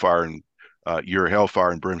 you're a hellfire and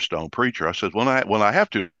brimstone preacher. I said, well, I have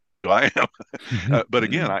to. I am. But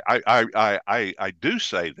again, I do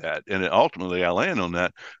say that, and ultimately I land on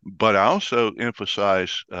that. But I also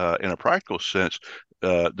emphasize, in a practical sense,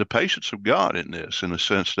 the patience of God in this, in the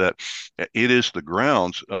sense that it is the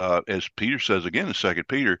grounds, as Peter says again in Second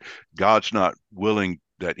Peter, God's not willing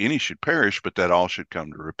that any should perish, but that all should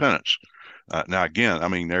come to repentance. Now,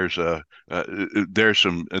 again, there's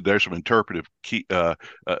some interpretive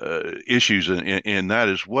issues in that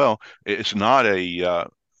as well. It's not a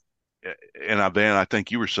and Van, I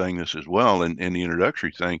think you were saying this as well in the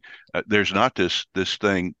introductory thing. There's not this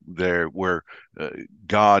thing there where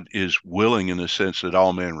God is willing in the sense that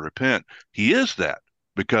all men repent. He is that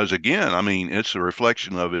because again, I mean, it's a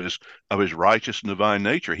reflection of his righteous and divine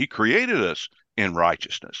nature. He created us in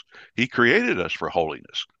righteousness. He created us for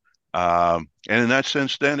holiness. And in that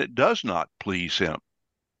sense, then it does not please him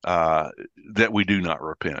uh, that we do not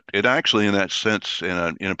repent. It actually, in that sense, in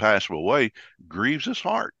an impassable way, grieves his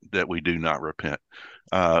heart that we do not repent.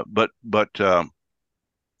 But by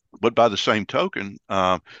the same token,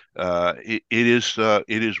 it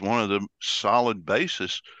is one of the solid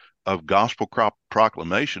basis of gospel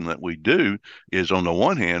proclamation that we do is on the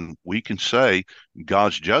one hand we can say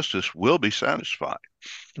God's justice will be satisfied.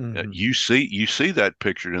 You see that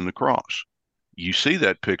pictured in the cross. You see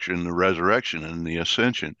that picture in the resurrection and the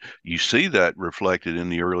ascension. You see that reflected in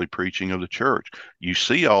the early preaching of the church. You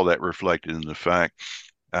see all that reflected in the fact,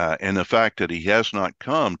 and the fact that he has not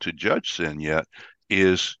come to judge sin yet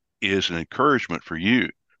is an encouragement for you.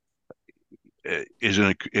 Is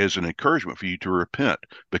an encouragement for you to repent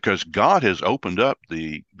because God has opened up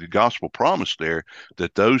the gospel promise there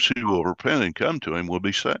that those who will repent and come to him will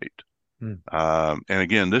be saved. And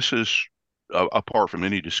again, this is apart from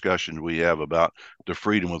any discussion we have about the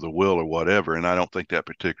freedom of the will or whatever, and I don't think that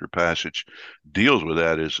particular passage deals with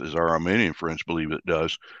that as our Arminian friends believe it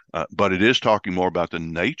does, but it is talking more about the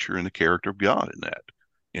nature and the character of God in that,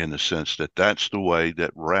 in the sense that that's the way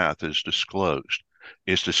that wrath is disclosed.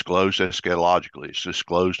 It's disclosed eschatologically. It's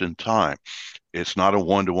disclosed in time. It's not a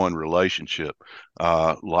one-to-one relationship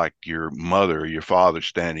like your mother or your father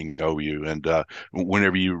standing over you. And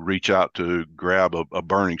whenever you reach out to grab a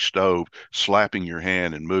burning stove, slapping your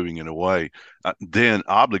hand and moving it away, then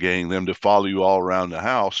obligating them to follow you all around the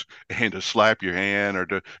house and to slap your hand or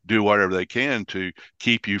to do whatever they can to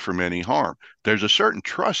keep you from any harm. There's a certain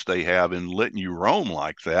trust they have in letting you roam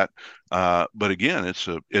like that. But again, it's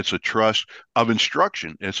a trust of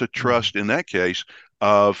instruction. It's a trust in that case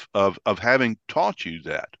of having taught you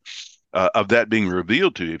that, of that being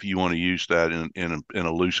revealed to you, if you want to use that in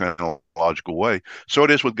a loose analogical way. So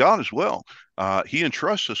it is with God as well. He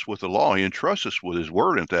entrusts us with the law. He entrusts us with his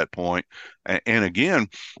word at that point. And again,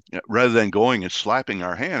 rather than going and slapping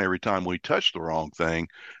our hand every time we touch the wrong thing,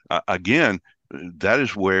 again, that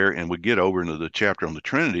is where, and we get over into the chapter on the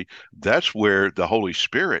Trinity, that's where the Holy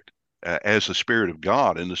Spirit, as the Spirit of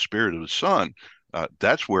God and the Spirit of the Son,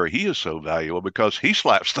 that's where he is so valuable because he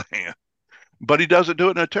slaps the hand, but he doesn't do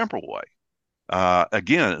it in a temporal way.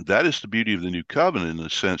 Again, that is the beauty of the new covenant in the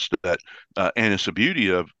sense that, and it's the beauty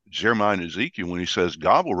of Jeremiah and Ezekiel when he says,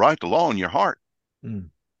 God will write the law in your heart.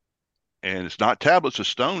 And it's not tablets of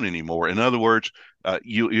stone anymore. In other words,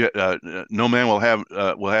 no man will have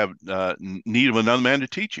need of another man to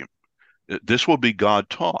teach him. This will be God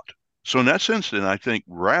taught. So in that sense, then I think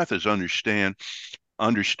wrath is understood.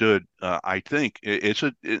 I think it's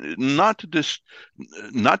not to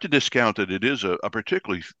discount that it is a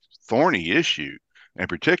particularly thorny issue, and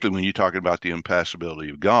particularly when you're talking about the impassibility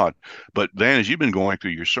of God. But Van, as you've been going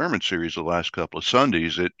through your sermon series the last couple of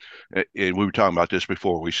Sundays, we were talking about this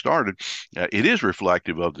before we started. It is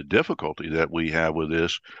reflective of the difficulty that we have with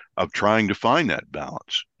this, of trying to find that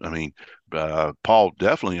balance. I mean, Paul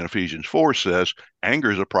definitely in Ephesians 4 says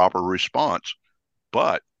anger is a proper response,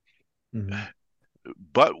 but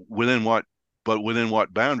within what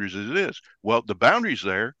boundaries it is. Well, the boundaries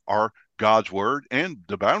there are God's word, and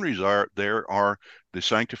the boundaries are the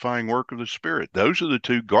sanctifying work of the Spirit. Those are the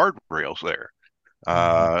two guardrails there,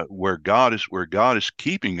 where God is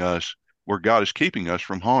keeping us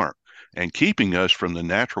from harm and keeping us from the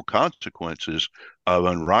natural consequences of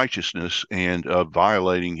unrighteousness and of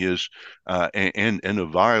violating his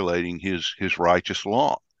of violating his righteous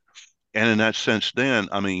law. And in that sense, then,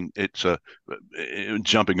 I mean, it's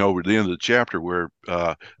jumping over to the end of the chapter where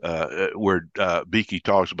Beeke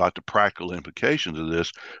talks about the practical implications of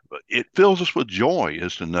this. It fills us with joy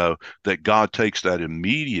as to know that God takes that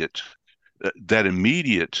immediate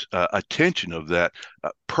attention of that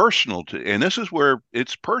personal to, and this is where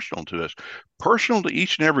it's personal to us, personal to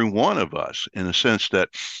each and every one of us, in the sense that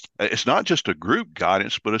it's not just a group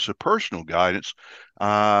guidance, but it's a personal guidance.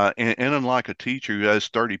 And unlike a teacher who has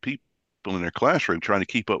 30 people in their classroom trying to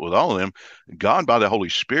keep up with all of them, God, by the Holy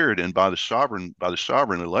Spirit and by the sovereign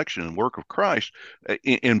election and work of Christ,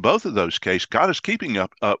 in both of those cases, God is keeping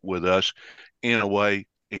up with us in a way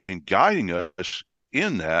and guiding us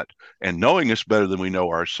in that, and knowing us better than we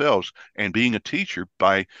know ourselves, and being a teacher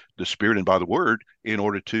by the Spirit and by the Word in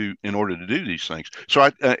order to do these things.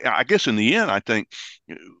 So I guess in the end, I think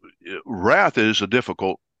wrath is a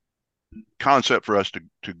difficult concept for us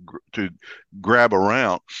to grab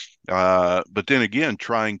around. But then again,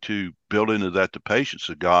 trying to build into that the patience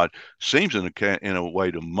of God seems in a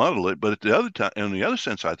way to muddle it. But at the other time, in the other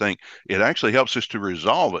sense, I think it actually helps us to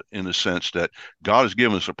resolve it in the sense that God has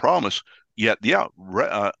given us a promise. Yet, yeah,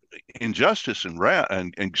 injustice and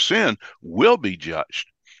and sin will be judged,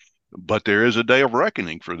 but there is a day of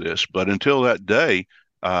reckoning for this. But until that day,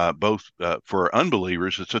 both for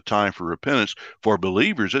unbelievers, it's a time for repentance. For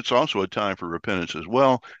believers, it's also a time for repentance as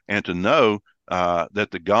well, and to know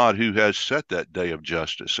that the God who has set that day of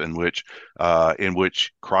justice, in which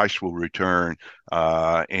Christ will return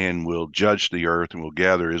and will judge the earth and will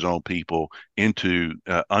gather His own people into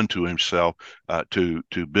unto Himself to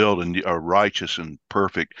build a righteous and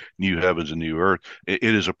perfect new heavens and new earth. It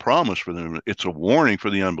is a promise for them. It's a warning for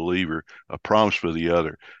the unbeliever, a promise for the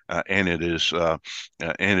other, and it is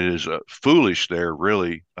foolish there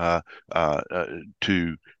really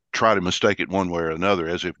to try to mistake it one way or another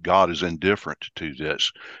as if God is indifferent to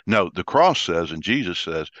this. No, the cross says, and Jesus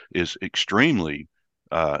says, is extremely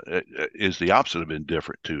is the opposite of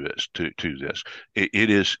indifferent to this. It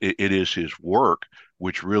is His work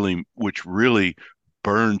which really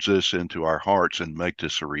burns this into our hearts and make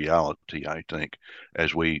this a reality. I think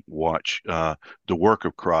as we watch the work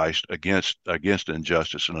of Christ against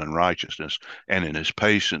injustice and unrighteousness, and in His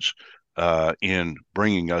patience in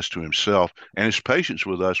bringing us to Himself, and His patience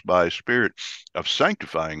with us by His Spirit of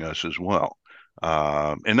sanctifying us as well.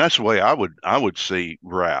 And that's the way I would see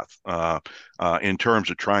wrath in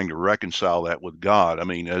terms of trying to reconcile that with God. I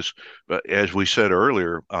mean, as we said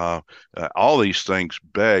earlier, all these things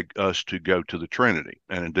beg us to go to the Trinity,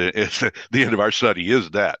 and it's, the end of our study is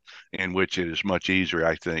that, in which it is much easier,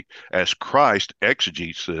 I think, as Christ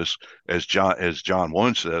exegetes this, as John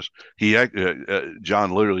 1 says.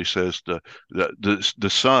 John literally says the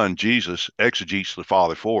Son Jesus exegetes the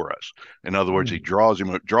Father for us. In other words, He draws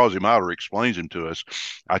him out or explains him to us.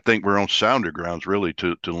 I think we're on sounder grounds really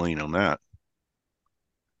to lean on that.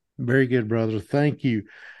 Very good, brother. Thank you.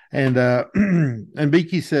 And and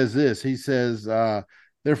Beeke says this. He says,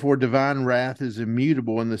 therefore, divine wrath is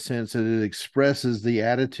immutable in the sense that it expresses the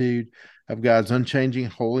attitude of God's unchanging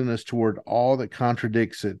holiness toward all that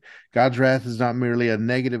contradicts it. God's wrath is not merely a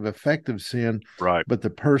negative effect of sin, right, but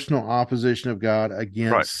the personal opposition of God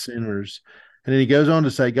against sinners. And then he goes on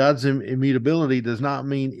to say, God's immutability does not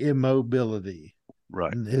mean immobility.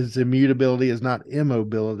 Right. His immutability is not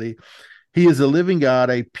immobility. He is a living God,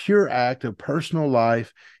 a pure act of personal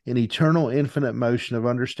life in eternal infinite motion of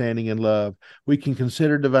understanding and love. We can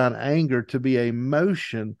consider divine anger to be a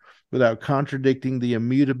motion without contradicting the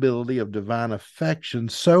immutability of divine affection,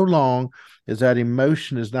 so long as that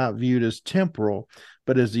emotion is not viewed as temporal,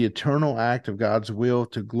 but as the eternal act of God's will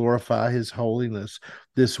to glorify His holiness.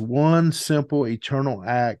 This one simple eternal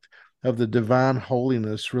act of the divine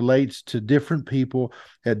holiness relates to different people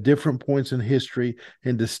at different points in history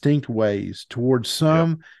in distinct ways. Towards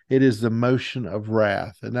some, it is the motion of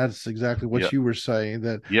wrath. And that's exactly what you were saying,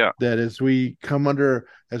 that as we come under,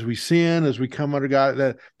 as we sin, as we come under God,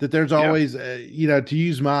 that there's always, to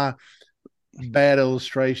use my bad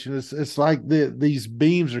illustration, it's like these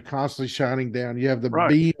beams are constantly shining down. You have the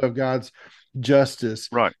beam of God's justice,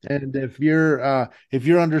 right? And if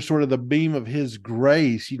you're under sort of the beam of His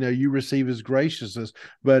grace, you receive His graciousness.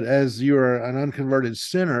 But as you're an unconverted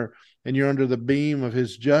sinner and you're under the beam of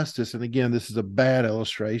His justice, and again, this is a bad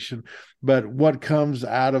illustration, but what comes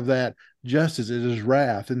out of that justice is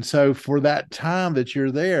wrath. And so for that time that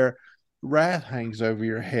you're there, wrath hangs over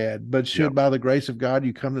your head. But should by the grace of God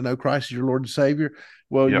you come to know Christ as your Lord and Savior,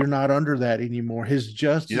 well, you're not under that anymore. His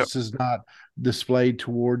justice is not displayed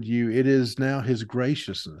toward you. It is now His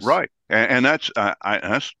graciousness. Right. And that's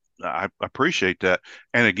I appreciate that.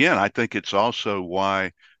 And again, I think it's also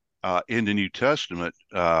why in the New Testament,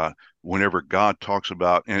 whenever God talks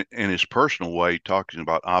about, in His personal way, talking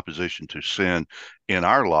about opposition to sin in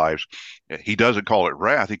our lives, He doesn't call it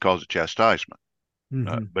wrath. He calls it chastisement.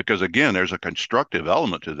 Because again, there's a constructive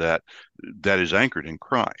element to that is anchored in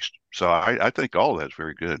Christ. So I think all of that's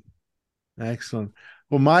very good. Excellent.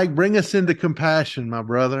 Well, Mike, bring us into compassion, my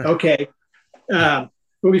brother. Okay. Well,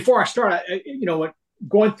 before I start,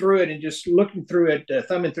 going through it and just looking through it,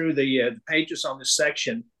 thumbing through the pages on this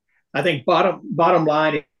section, I think bottom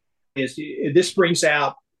line is this brings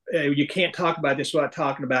out, you can't talk about this without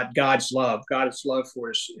talking about God's love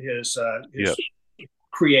for his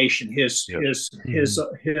creation, his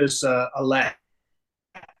elect.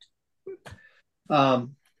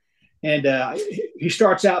 And he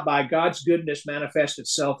starts out by God's goodness manifests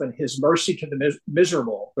itself in His mercy to the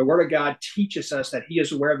miserable. The Word of God teaches us that He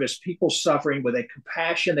is aware of His people's suffering with a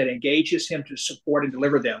compassion that engages Him to support and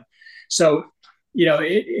deliver them. So,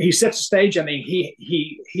 he sets the stage. I mean,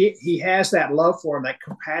 he has that love for him, that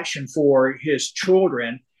compassion for his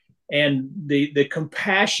children, and the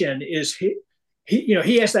compassion is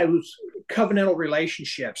he has those covenantal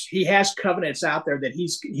relationships. He has covenants out there that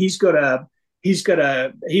he's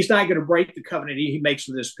not gonna break the covenant he makes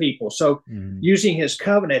with his people. So using his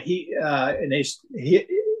covenant,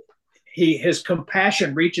 his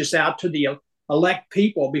compassion reaches out to the elect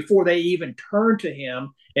people before they even turn to him.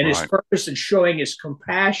 And his purpose in showing his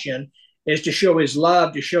compassion is to show his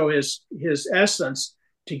love, to show his essence,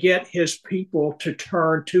 to get his people to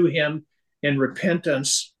turn to him in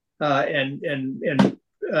repentance and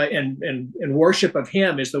worship of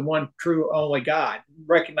him as the one true only God.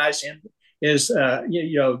 Recognize him as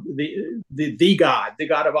the God, the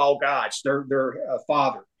God of all gods, their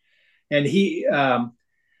Father. And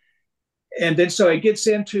and then so it gets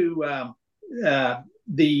into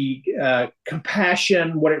the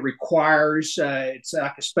compassion, what it requires. It's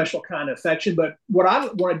like a special kind of affection. But what I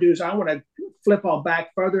want to do is I want to flip on back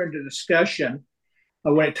further into discussion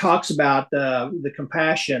when it talks about the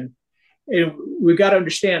compassion. We've got to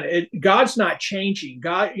understand God's not changing.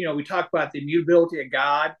 God, we talk about the immutability of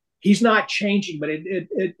God. He's not changing, but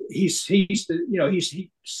he's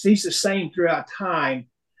the same throughout time.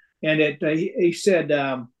 And he said,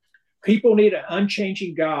 people need an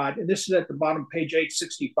unchanging God. And this is at the bottom of page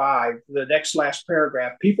 865, the next last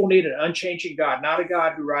paragraph. People need an unchanging God, not a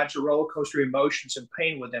God who rides a roller coaster of emotions and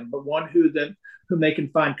pain with them, but one whom they can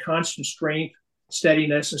find constant strength,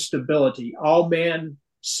 steadiness, and stability. All men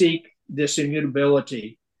seek this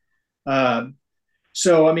immutability.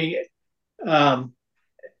 So, I mean,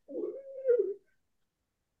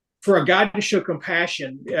 for a God to show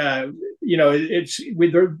compassion, we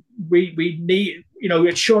need,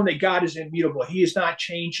 it's showing that God is immutable. He is not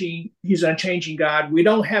changing. He's an unchanging God. We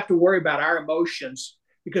don't have to worry about our emotions,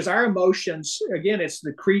 because our emotions, again, it's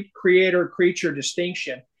the creator-creature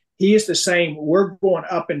distinction. He is the same. We're going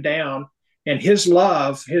up and down. And his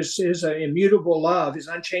love, his immutable love, his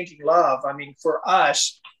unchanging love, I mean, for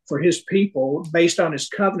us, for his people, based on his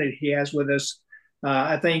covenant he has with us,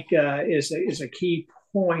 I think is a key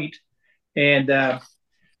point. And the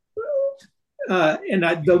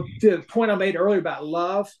point I made earlier about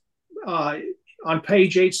love, on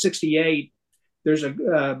page 868, there's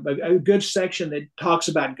a good section that talks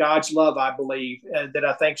about God's love, I believe, that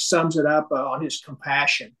I think sums it up on his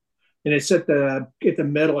compassion. And it's at the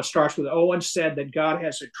middle. It starts with, Owen said that God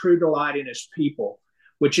has a true delight in his people,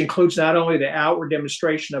 which includes not only the outward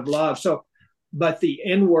demonstration of love, but the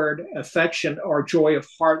inward affection or joy of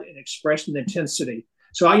heart and expressed in intensity.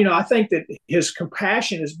 So, I think that his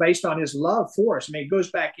compassion is based on his love for us. I mean, it goes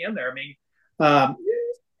back in there. I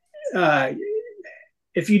mean,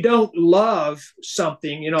 if you don't love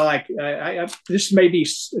something, this may be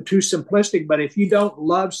too simplistic, but if you don't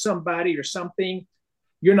love somebody or something,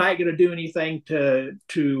 you're not going to do anything to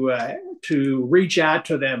reach out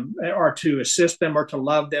to them or to assist them or to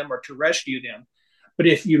love them or to rescue them. But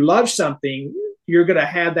if you love something, you're going to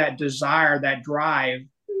have that desire, that drive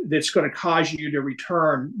that's going to cause you to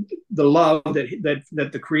return the love that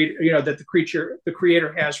the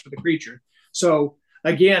creator has for the creature. So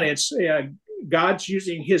again, it's God's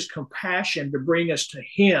using his compassion to bring us to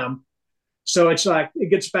him. So it's like it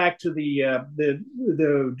gets back to the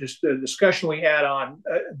discussion we had on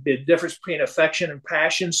the difference between affection and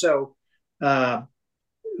passion. So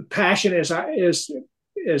passion is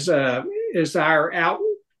our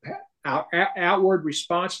outward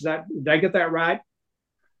response. Did I get that right?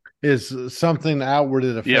 Is something outward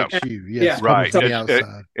that affects you. Yes, yeah. Right. From the outside.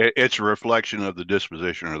 It's a reflection of the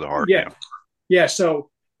disposition of the heart. Yeah.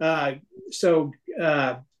 So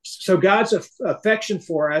God's affection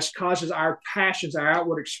for us causes our passions, our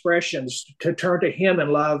outward expressions, to turn to him in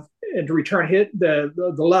love and to return the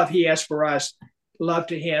love he has for us, love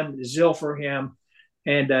to him, zeal for him.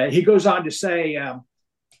 And he goes on to say,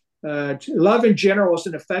 love in general is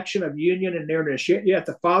an affection of union and nearness. Yet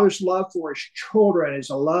the Father's love for his children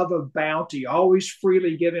is a love of bounty, always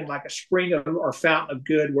freely giving like a spring or fountain of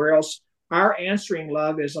good, whereas our answering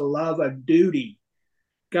love is a love of duty.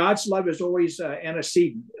 God's love is always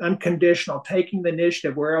antecedent, unconditional, taking the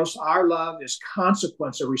initiative, whereas our love is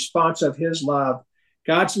consequence, a response of his love.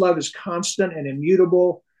 God's love is constant and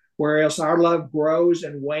immutable, whereas our love grows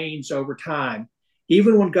and wanes over time.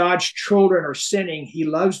 Even when God's children are sinning, he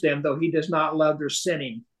loves them, though he does not love their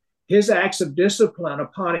sinning. His acts of discipline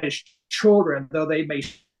upon his children, though they may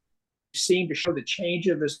seem to show the change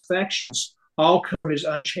of his affections, all come from his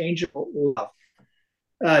unchangeable love.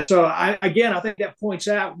 I think that points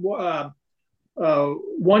out once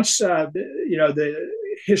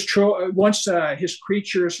once his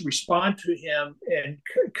creatures respond to him and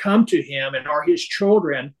come to him and are his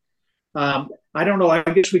children, I don't know. I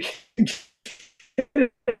guess we can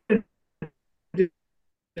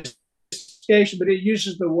but it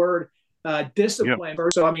uses the word discipline. Yep.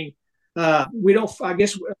 So I mean, we don't. I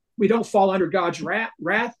guess we don't fall under God's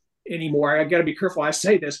wrath anymore. I got to be careful I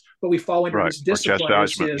say this, but we fall under his discipline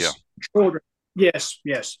as his children. Yes,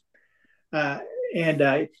 yes.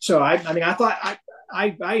 So I mean, I thought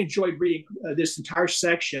I enjoyed reading this entire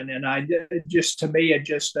section, and to me,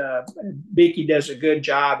 Beeke does a good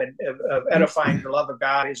job of edifying the love of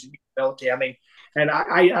God, his immutability. I mean, and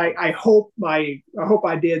I hope I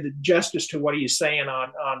did justice to what he's saying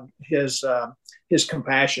on his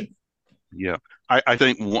compassion. Yeah, I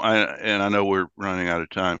think, and I know we're running out of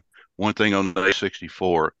time. One thing on day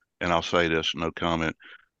 64, and I'll say this, no comment.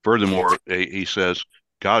 Furthermore, he says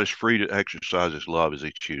God is free to exercise his love as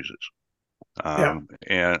he chooses. And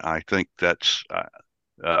I think that's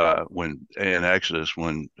when in Exodus,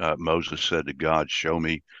 when Moses said to God, show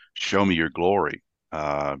me your glory.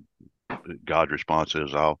 God's response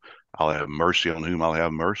is, I'll have mercy on whom I'll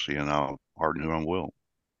have mercy, and I'll harden whom I will.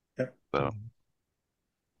 So.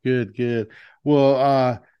 Good.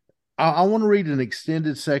 Well, I want to read an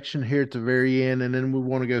extended section here at the very end, and then we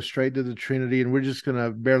want to go straight to the Trinity, and we're just going to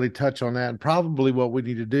barely touch on that. And probably what we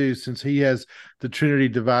need to do, since he has the Trinity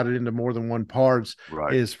divided into more than one parts,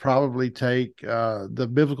 is probably take the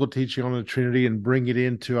biblical teaching on the Trinity and bring it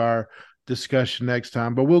into our discussion next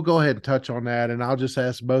time. But we'll go ahead and touch on that, and I'll just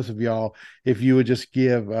ask both of y'all if you would just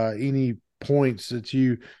give any points that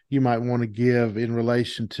you might want to give in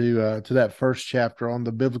relation to that first chapter on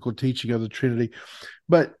the biblical teaching of the Trinity.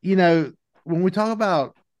 But, when we talk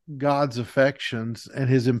about God's affections and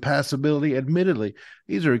his impassability, admittedly,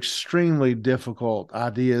 these are extremely difficult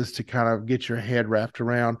ideas to kind of get your head wrapped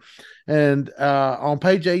around. And on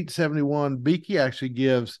page 871, Beeke actually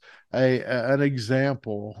gives an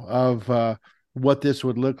example of what this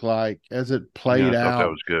would look like as it played out. That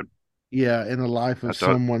was good. Yeah, in the life of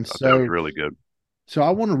someone. So that was really good. So I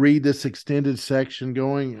want to read this extended section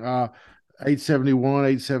going 871,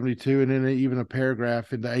 872, and then even a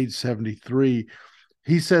paragraph into 873.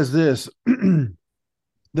 He says this: the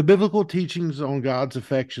biblical teachings on God's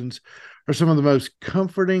affections are some of the most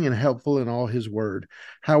comforting and helpful in all his word.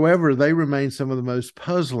 However, they remain some of the most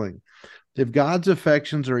puzzling. If God's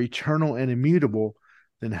affections are eternal and immutable,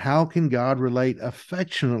 then how can God relate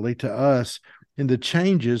affectionately to us in the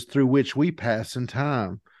changes through which we pass in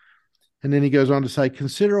time? And then he goes on to say,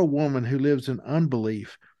 consider a woman who lives in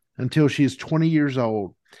unbelief until she is 20 years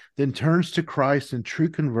old, then turns to Christ in true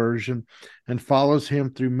conversion and follows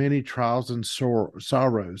him through many trials and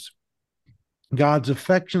sorrows. God's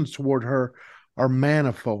affections toward her are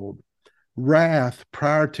manifold: wrath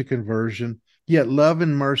prior to conversion, yet love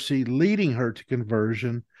and mercy leading her to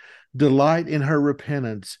conversion, delight in her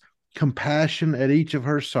repentance, compassion at each of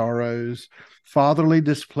her sorrows, fatherly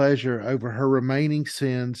displeasure over her remaining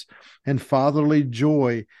sins, and fatherly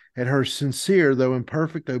joy at her sincere though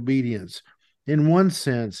imperfect obedience. In one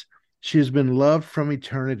sense, she has been loved from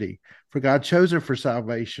eternity, for God chose her for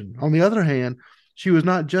salvation. On the other hand, she was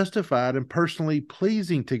not justified and personally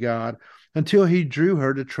pleasing to God until he drew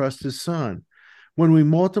her to trust his Son. When we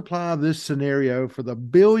multiply this scenario for the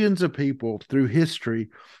billions of people through history,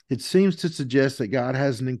 it seems to suggest that God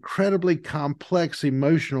has an incredibly complex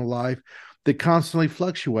emotional life that constantly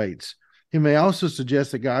fluctuates. It may also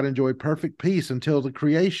suggest that God enjoyed perfect peace until the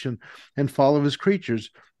creation and fall of his creatures,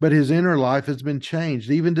 but his inner life has been changed,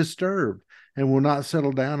 even disturbed, and will not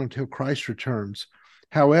settle down until Christ returns.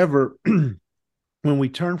 However, when we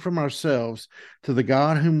turn from ourselves to the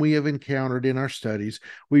God whom we have encountered in our studies,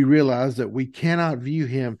 we realize that we cannot view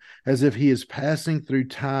him as if he is passing through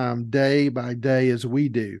time day by day as we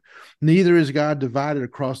do. Neither is God divided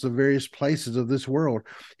across the various places of this world.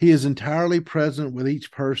 He is entirely present with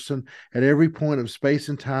each person at every point of space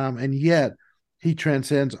and time, and yet he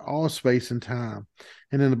transcends all space and time.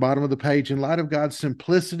 And in the bottom of the page, in light of God's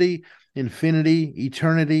simplicity, infinity,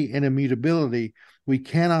 eternity, and immutability, we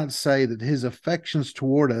cannot say that his affections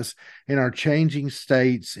toward us in our changing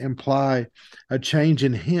states imply a change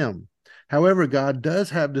in him. However, God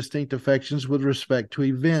does have distinct affections with respect to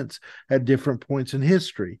events at different points in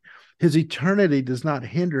history. His eternity does not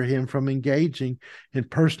hinder him from engaging in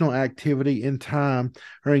personal activity in time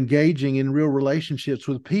or engaging in real relationships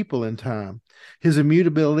with people in time. His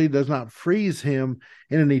immutability does not freeze him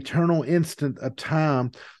in an eternal instant of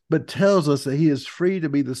time, but tells us that he is free to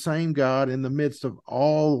be the same God in the midst of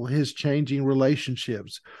all his changing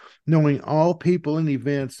relationships, knowing all people and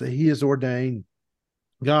events that he has ordained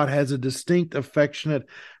God has a distinct affectionate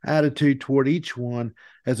attitude toward each one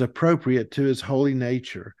as appropriate to his holy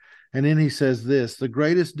nature. And then he says this: the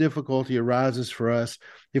greatest difficulty arises for us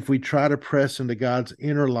if we try to press into God's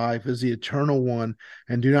inner life as the eternal one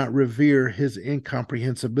and do not revere his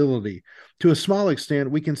incomprehensibility. To a small extent,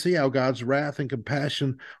 we can see how God's wrath and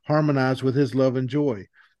compassion harmonize with his love and joy.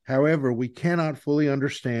 However, we cannot fully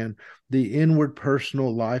understand the inward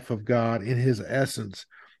personal life of God in his essence.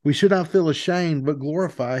 We should not feel ashamed, but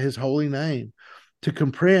glorify his holy name. To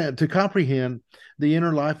comprehend the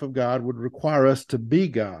inner life of God would require us to be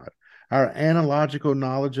God. Our analogical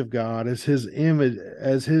knowledge of God as his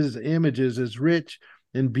images is rich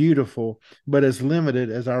and beautiful, but as limited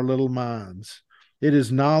as our little minds. It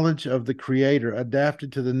is knowledge of the Creator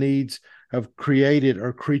adapted to the needs of created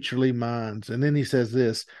or creaturely minds. And then he says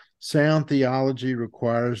this: sound theology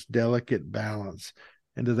requires delicate balance.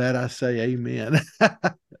 And to that I say amen.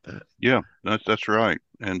 Yeah, that's right.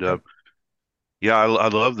 And yeah, I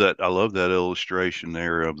love that. I love that illustration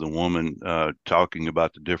there of the woman talking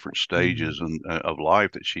about the different stages of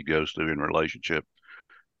life that she goes through in relationship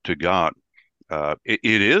to God. It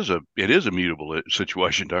is a mutable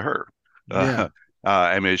situation to her. Yeah.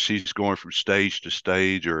 I mean, she's going from stage to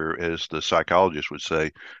stage, or as the psychologist would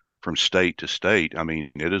say, from state to state. I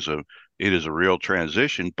mean, it is a real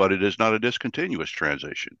transition, but it is not a discontinuous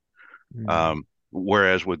transition.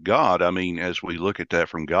 Whereas with God, I mean, as we look at that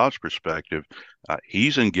from God's perspective,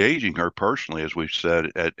 he's engaging her personally, as we've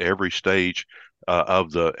said, at every stage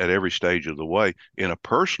of the way, in a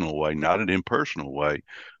personal way, not an impersonal way,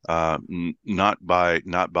 not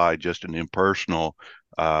by just an impersonal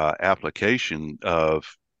application of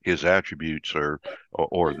his attributes or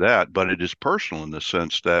that, but it is personal in the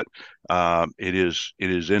sense that it is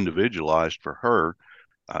individualized for her.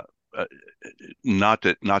 Uh, uh, not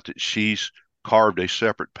that she's carved a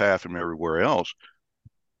separate path from everywhere else,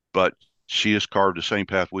 but she has carved the same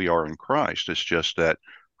path we are in Christ. It's just that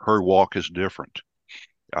her walk is different,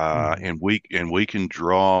 and we can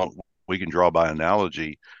draw by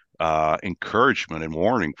analogy encouragement and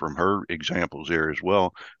warning from her examples there as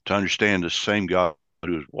well, to understand the same God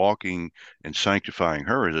who is walking and sanctifying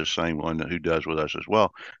her is the same one who does with us as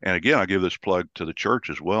well. And again, I give this plug to the church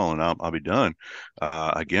as well, and I'll be done.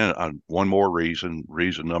 Again, one more reason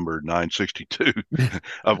number 962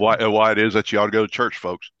 of why it is that you ought to go to church,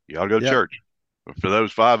 folks. You ought to go to church. For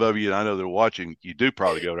those 5 of you I know that are watching, you do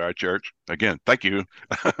probably go to our church. Again, thank you.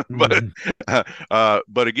 But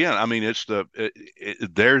again, I mean, it's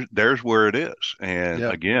there's where it is. And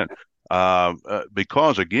again,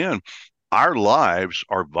 because again, our lives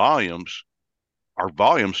are volumes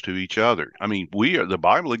to each other. I mean, the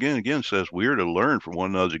Bible again says we are to learn from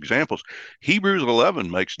one another's examples. Hebrews 11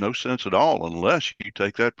 makes no sense at all unless you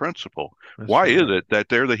take that principle. Why is it that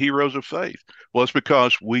they're the heroes of faith? Well, it's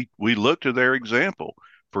because we look to their example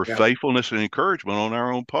for faithfulness and encouragement on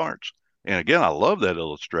our own parts. And again, I love that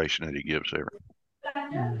illustration that he gives there.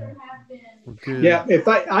 Yeah, if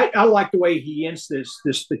I like the way he ends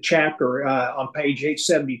the chapter on page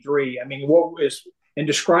 873. I mean, what is in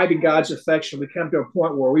describing God's affection, we come to a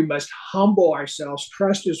point where we must humble ourselves,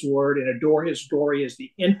 trust his word, and adore his glory as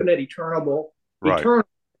the infinite, eternal,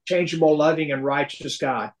 changeable, loving, and righteous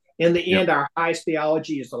God. In the end, our highest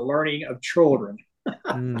theology is the learning of children.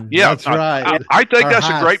 That's right. I think that's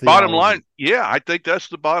a great bottom line. Yeah, I think that's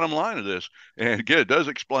the bottom line of this. And again, it does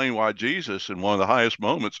explain why Jesus, in one of the highest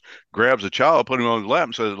moments, grabs a child, put him on his lap,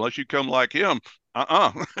 and says, "Unless you come like him,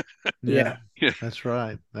 Yeah, that's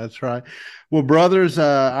right. That's right. Well, brothers,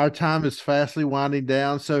 our time is fastly winding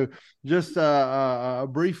down. So just a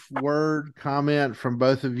brief comment from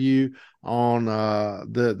both of you on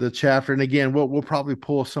the chapter. And again, we'll probably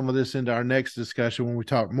pull some of this into our next discussion when we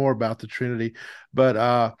talk more about the Trinity.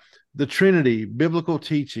 But the Trinity, biblical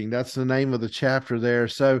teaching, that's the name of the chapter there.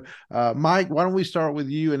 So Mike, why don't we start with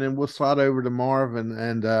you, and then we'll slide over to Marvin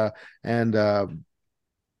and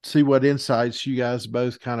see what insights you guys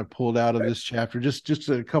both kind of pulled out of this chapter. Just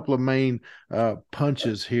a couple of main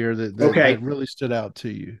punches here that really stood out to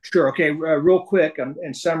you. Sure. Okay. Real quick,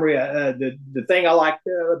 in summary, the thing I like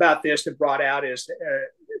about this that brought out is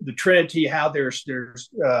the Trinity. How there's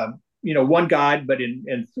one God, but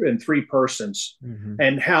in three persons,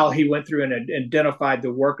 and how he went through and identified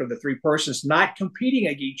the work of the three persons, not competing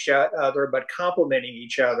against each other, but complementing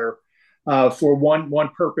each other. For one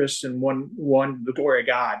purpose and one the glory of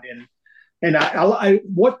God. And I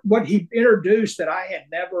what he introduced that I had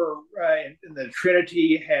never in the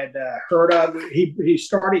Trinity had heard of. He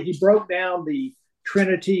broke down the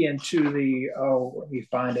Trinity into let me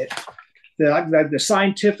find it, the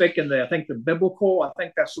scientific and I think the biblical. I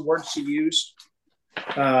think that's the words he used.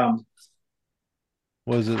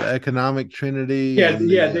 Was it economic Trinity Yeah, and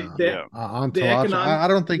yeah, the Yeah. the ontological? economic. I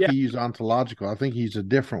don't think Yeah. he used ontological. I think he used a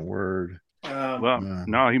different word. Well, Uh,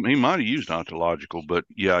 no, he might have used ontological, but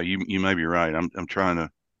yeah, you may be right. I'm trying to.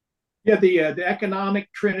 Yeah, the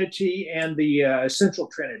economic Trinity and the essential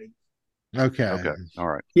Trinity. okay, Okay, all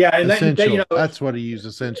right. Yeah, and that essential. That's what he used.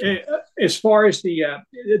 Essential. as far as the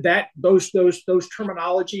that those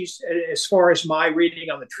terminologies, as far as my reading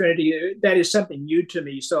on the Trinity, that is something new to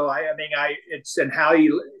me. So I mean, it's and how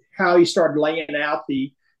he started laying out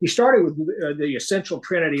the. He started with the essential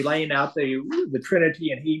Trinity, laying out the Trinity,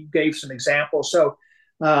 and he gave some examples. So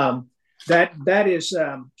that is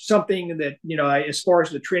something that, as far as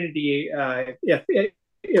the Trinity,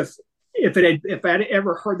 if I'd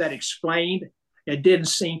ever heard that explained, it didn't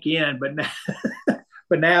sink in,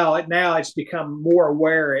 but now it's become more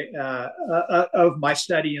aware of my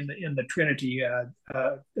study in the Trinity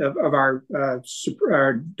of our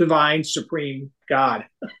divine supreme God.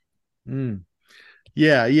 Mm.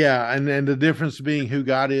 Yeah, yeah, and the difference being who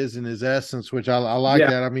God is in His essence, which I like Yeah,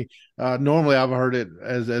 that. I mean, normally I've heard it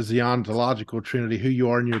as the ontological Trinity, who you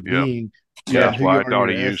are in your Yeah, being, yeah. yeah, That's who you why I are in thought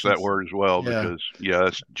your he used that essence. word as well, Yeah, because yeah,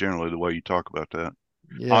 that's generally the way you talk about that.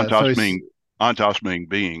 yeah. So Ontos it's meaning ontos meaning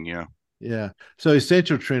being. Yeah, yeah. So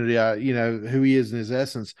essential Trinity, who He is in His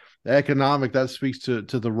essence. The economic that speaks to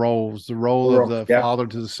the roles, the role of the yeah, Father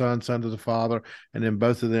to the Son, Son to the Father, and then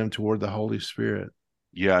both of them toward the Holy Spirit.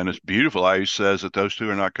 yeah, and it's beautiful how he says that those two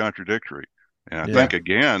are not contradictory. And I Yeah. think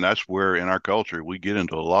again, that's where in our culture we get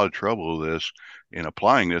into a lot of trouble with this in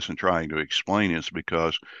applying this and trying to explain this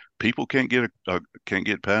because people can't get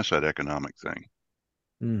past that economic thing.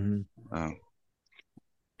 Mm-hmm. Uh,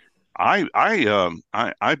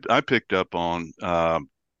 I picked up on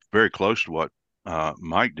very close to what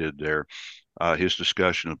Mike did there, his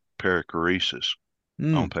discussion of perichoresis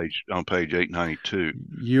Mm. on page 892.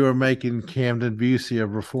 You are making Camden Busey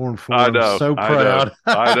of Reformed I Forum know, so I know, proud.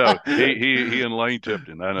 I know. He and Lane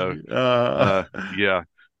Tipton. I know. uh, Yeah,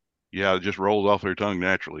 yeah. It just rolls off their tongue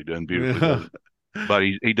naturally. Done beautifully, yeah. does it? But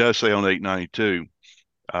he does say on 892.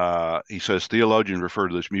 He says theologians refer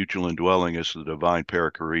to this mutual indwelling as the divine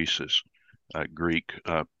perichoresis, Greek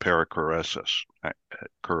perichoresis,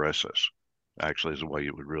 choresis, actually is the way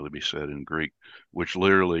it would really be said in Greek, which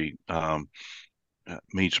literally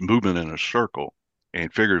means movement in a circle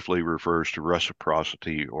and figuratively refers to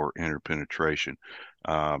reciprocity or interpenetration.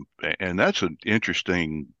 And that's an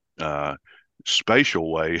interesting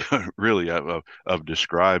spatial way, really, of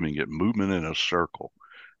describing it, movement in a circle.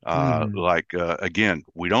 Mhm. Again,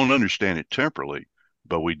 we don't understand it temporally,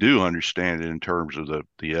 but we do understand it in terms of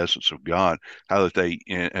the essence of God, how that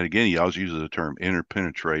and again, he always uses the term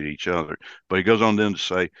interpenetrate each other. But he goes on then to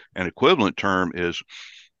say an equivalent term is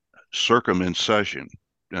circumincession,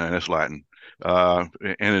 and that's Latin. And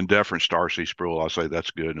in deference to R.C. Sproul, I'll say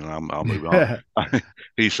that's good, and I'll move on.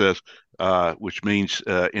 He says, which means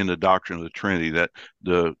in the doctrine of the Trinity that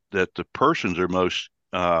the persons are most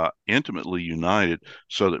intimately united,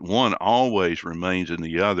 so that one always remains in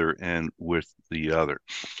the other and with the other.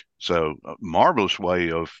 So, a marvelous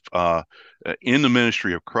way of in the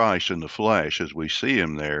ministry of Christ in the flesh, as we see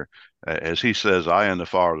him there, as he says, I and the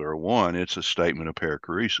Father are one, it's a statement of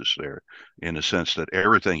perichoresis there, in the sense that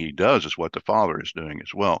everything he does is what the Father is doing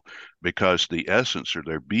as well, because the essence or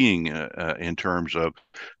their being in terms of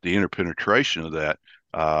the interpenetration of that,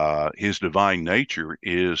 his divine nature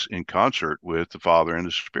is in concert with the Father and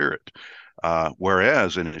the Spirit.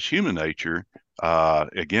 Whereas in his human nature,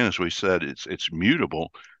 again, as we said, it's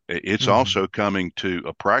mutable. It's Mhm. also coming to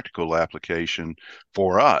a practical application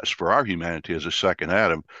for us, for our humanity as a second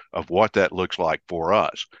Adam, of what that looks like for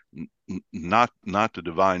us. Not the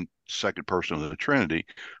divine second person of the Trinity,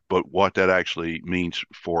 but what that actually means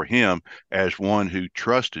for him as one who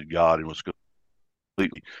trusted God and was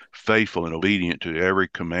completely faithful and obedient to every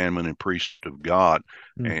commandment and precept of God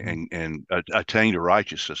Mhm. and attained a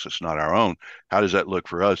righteousness that's not our own. How does that look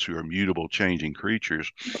for us who are mutable, changing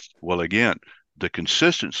creatures? Well, again, the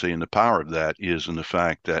consistency and the power of that is in the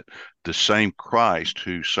fact that the same Christ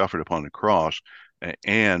who suffered upon the cross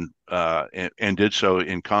and did so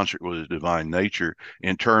in concert with his divine nature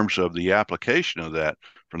in terms of the application of that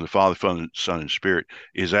from the Father, Son, and Spirit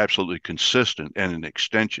is absolutely consistent and an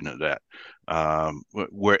extension of that.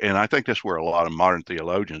 And I think that's where a lot of modern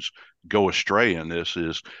theologians go astray in this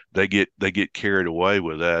is they get carried away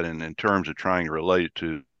with that, and in terms of trying to relate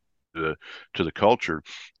it the to the culture,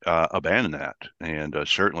 abandon that, and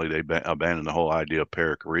certainly they abandon the whole idea of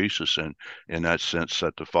perichoresis, and in that sense,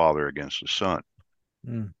 set the Father against the Son.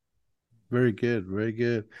 Mm. Very good. Very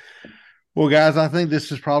good. Well, guys, I think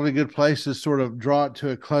this is probably a good place to sort of draw it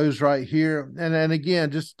to a close right here. And again,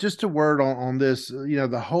 just a word on this,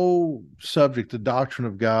 the whole subject, the doctrine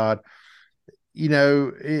of God.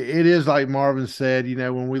 It is like Marvin said,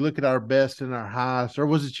 when we look at our best and our highest, or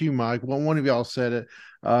was it you, Mike? Well, one of y'all said it.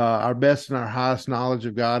 Our best and our highest knowledge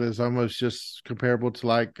of God is almost just comparable to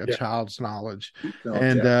like a child's knowledge.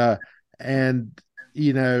 And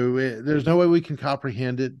there's no way we can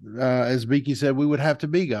comprehend it. As Beeke said, we would have to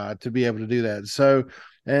be God to be able to do that. So,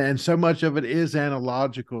 and so much of it is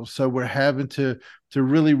analogical. So we're having to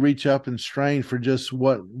really reach up and strain for just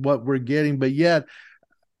what we're getting. But yet,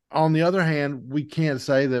 on the other hand, we can't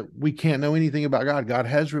say that we can't know anything about God. God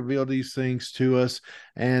has revealed these things to us,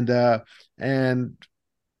 and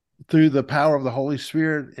through the power of the Holy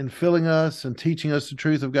Spirit in filling us and teaching us the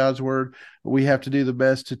truth of God's word, we have to do the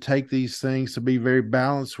best to take these things, to be very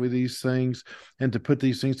balanced with these things, and to put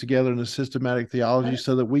these things together in a systematic theology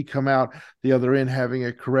so that we come out the other end having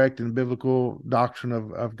a correct and biblical doctrine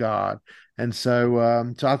of God. And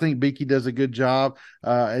so I think Beeke does a good job.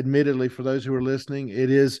 Admittedly, for those who are listening,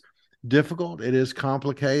 it is difficult. It is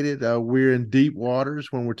complicated. We're in deep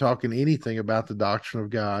waters when we're talking anything about the doctrine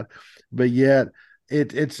of God, but yet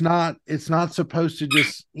it's not supposed to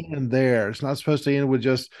just end there. It's not supposed to end with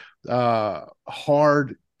just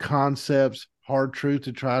hard concepts, hard truth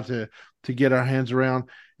to try to get our hands around.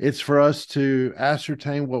 It's for us to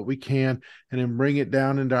ascertain what we can and then bring it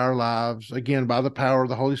down into our lives, again, by the power of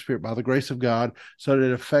the Holy Spirit, by the grace of God, so that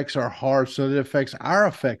it affects our hearts, so that it affects our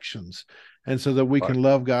affections, and so that we can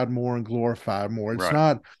love God more and glorify more.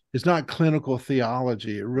 It's not clinical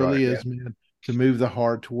theology. It really is meant to move the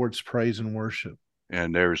heart towards praise and worship.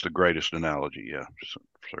 And there's the greatest analogy. Yeah,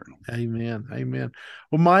 certainly. Amen.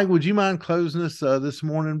 Well, Mike, would you mind closing us this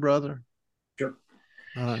morning, brother? Sure.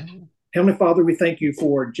 All right. Heavenly Father, we thank you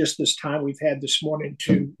for just this time we've had this morning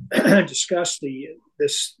to discuss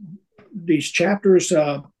these chapters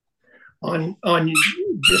on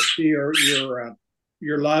just your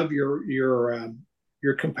love,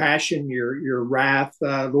 your compassion, your wrath,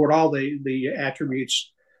 Lord, all the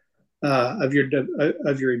attributes of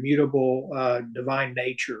your immutable divine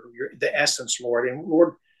nature, the essence, Lord. And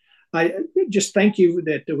Lord, I just thank you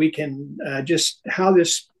that we can just how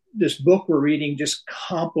this book we're reading just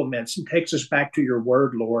complements and takes us back to your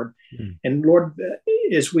word, Lord. And Lord,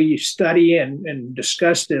 as we study and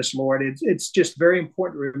discuss this, Lord, it's just very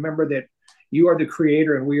important to remember that you are the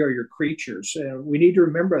creator and we are your creatures. And we need to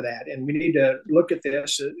remember that. And we need to look at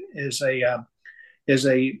this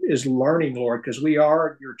as learning, Lord, because we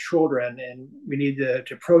are your children and we need to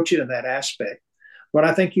approach it in that aspect. Lord,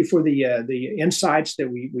 I thank you for the insights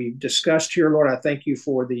that we've discussed here, Lord. I thank you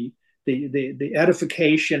for the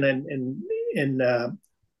edification and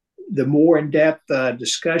the more in-depth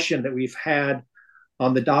discussion that we've had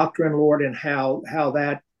on the doctrine, Lord, and how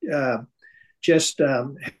that just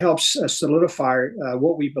helps us solidify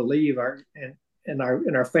what we believe in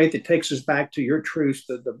our faith. It takes us back to your truth,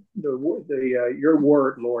 your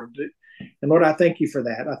word, Lord. And Lord, I thank you for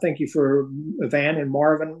that. I thank you for Van and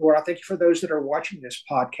Marvin. Lord, I thank you for those that are watching this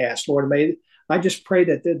podcast. Lord, I just pray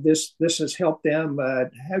that this has helped them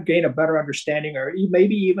gain a better understanding, or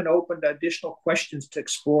maybe even opened additional questions to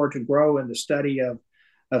explore, to grow in the study of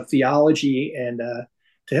theology, and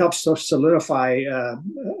to help solidify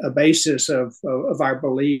a basis of our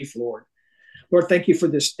belief, Lord. Lord, thank you for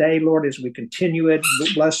this day, Lord, as we continue it.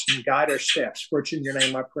 Bless and guide our steps. For it's in your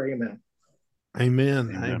name I pray, amen.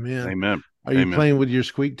 Amen. Are you playing with your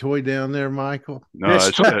squeak toy down there, Michael? No,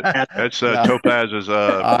 that's Topaz's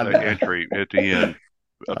entry at the end,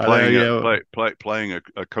 playing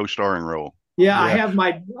a co-starring role. Yeah, I have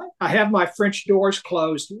my French doors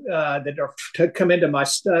closed that are to come into my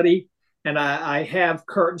study, and I have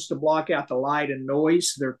curtains to block out the light and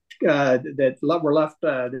noise that were left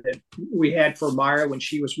that we had for Myra when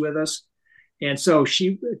she was with us. And so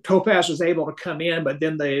Topaz was able to come in, but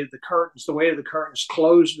then the weight of the curtains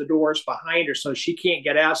closed the doors behind her, so she can't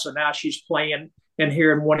get out. So now she's playing in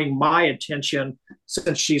here and wanting my attention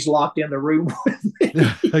since she's locked in the room with me.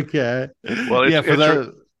 Okay. Well,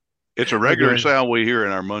 it's a regular sound we hear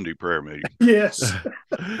in our Monday prayer meeting. Yes.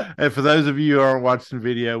 And for those of you who aren't watching the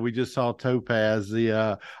video, we just saw Topaz,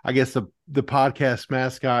 I guess the podcast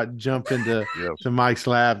mascot, jump into to Mike's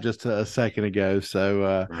lap just a second ago.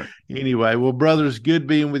 So anyway, well, brothers, good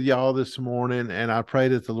being with y'all this morning, and I pray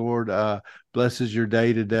that the Lord blesses your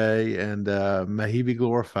day today, and may He be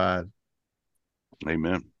glorified.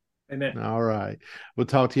 Amen. Amen. All right. We'll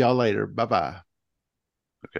talk to y'all later. Bye-bye.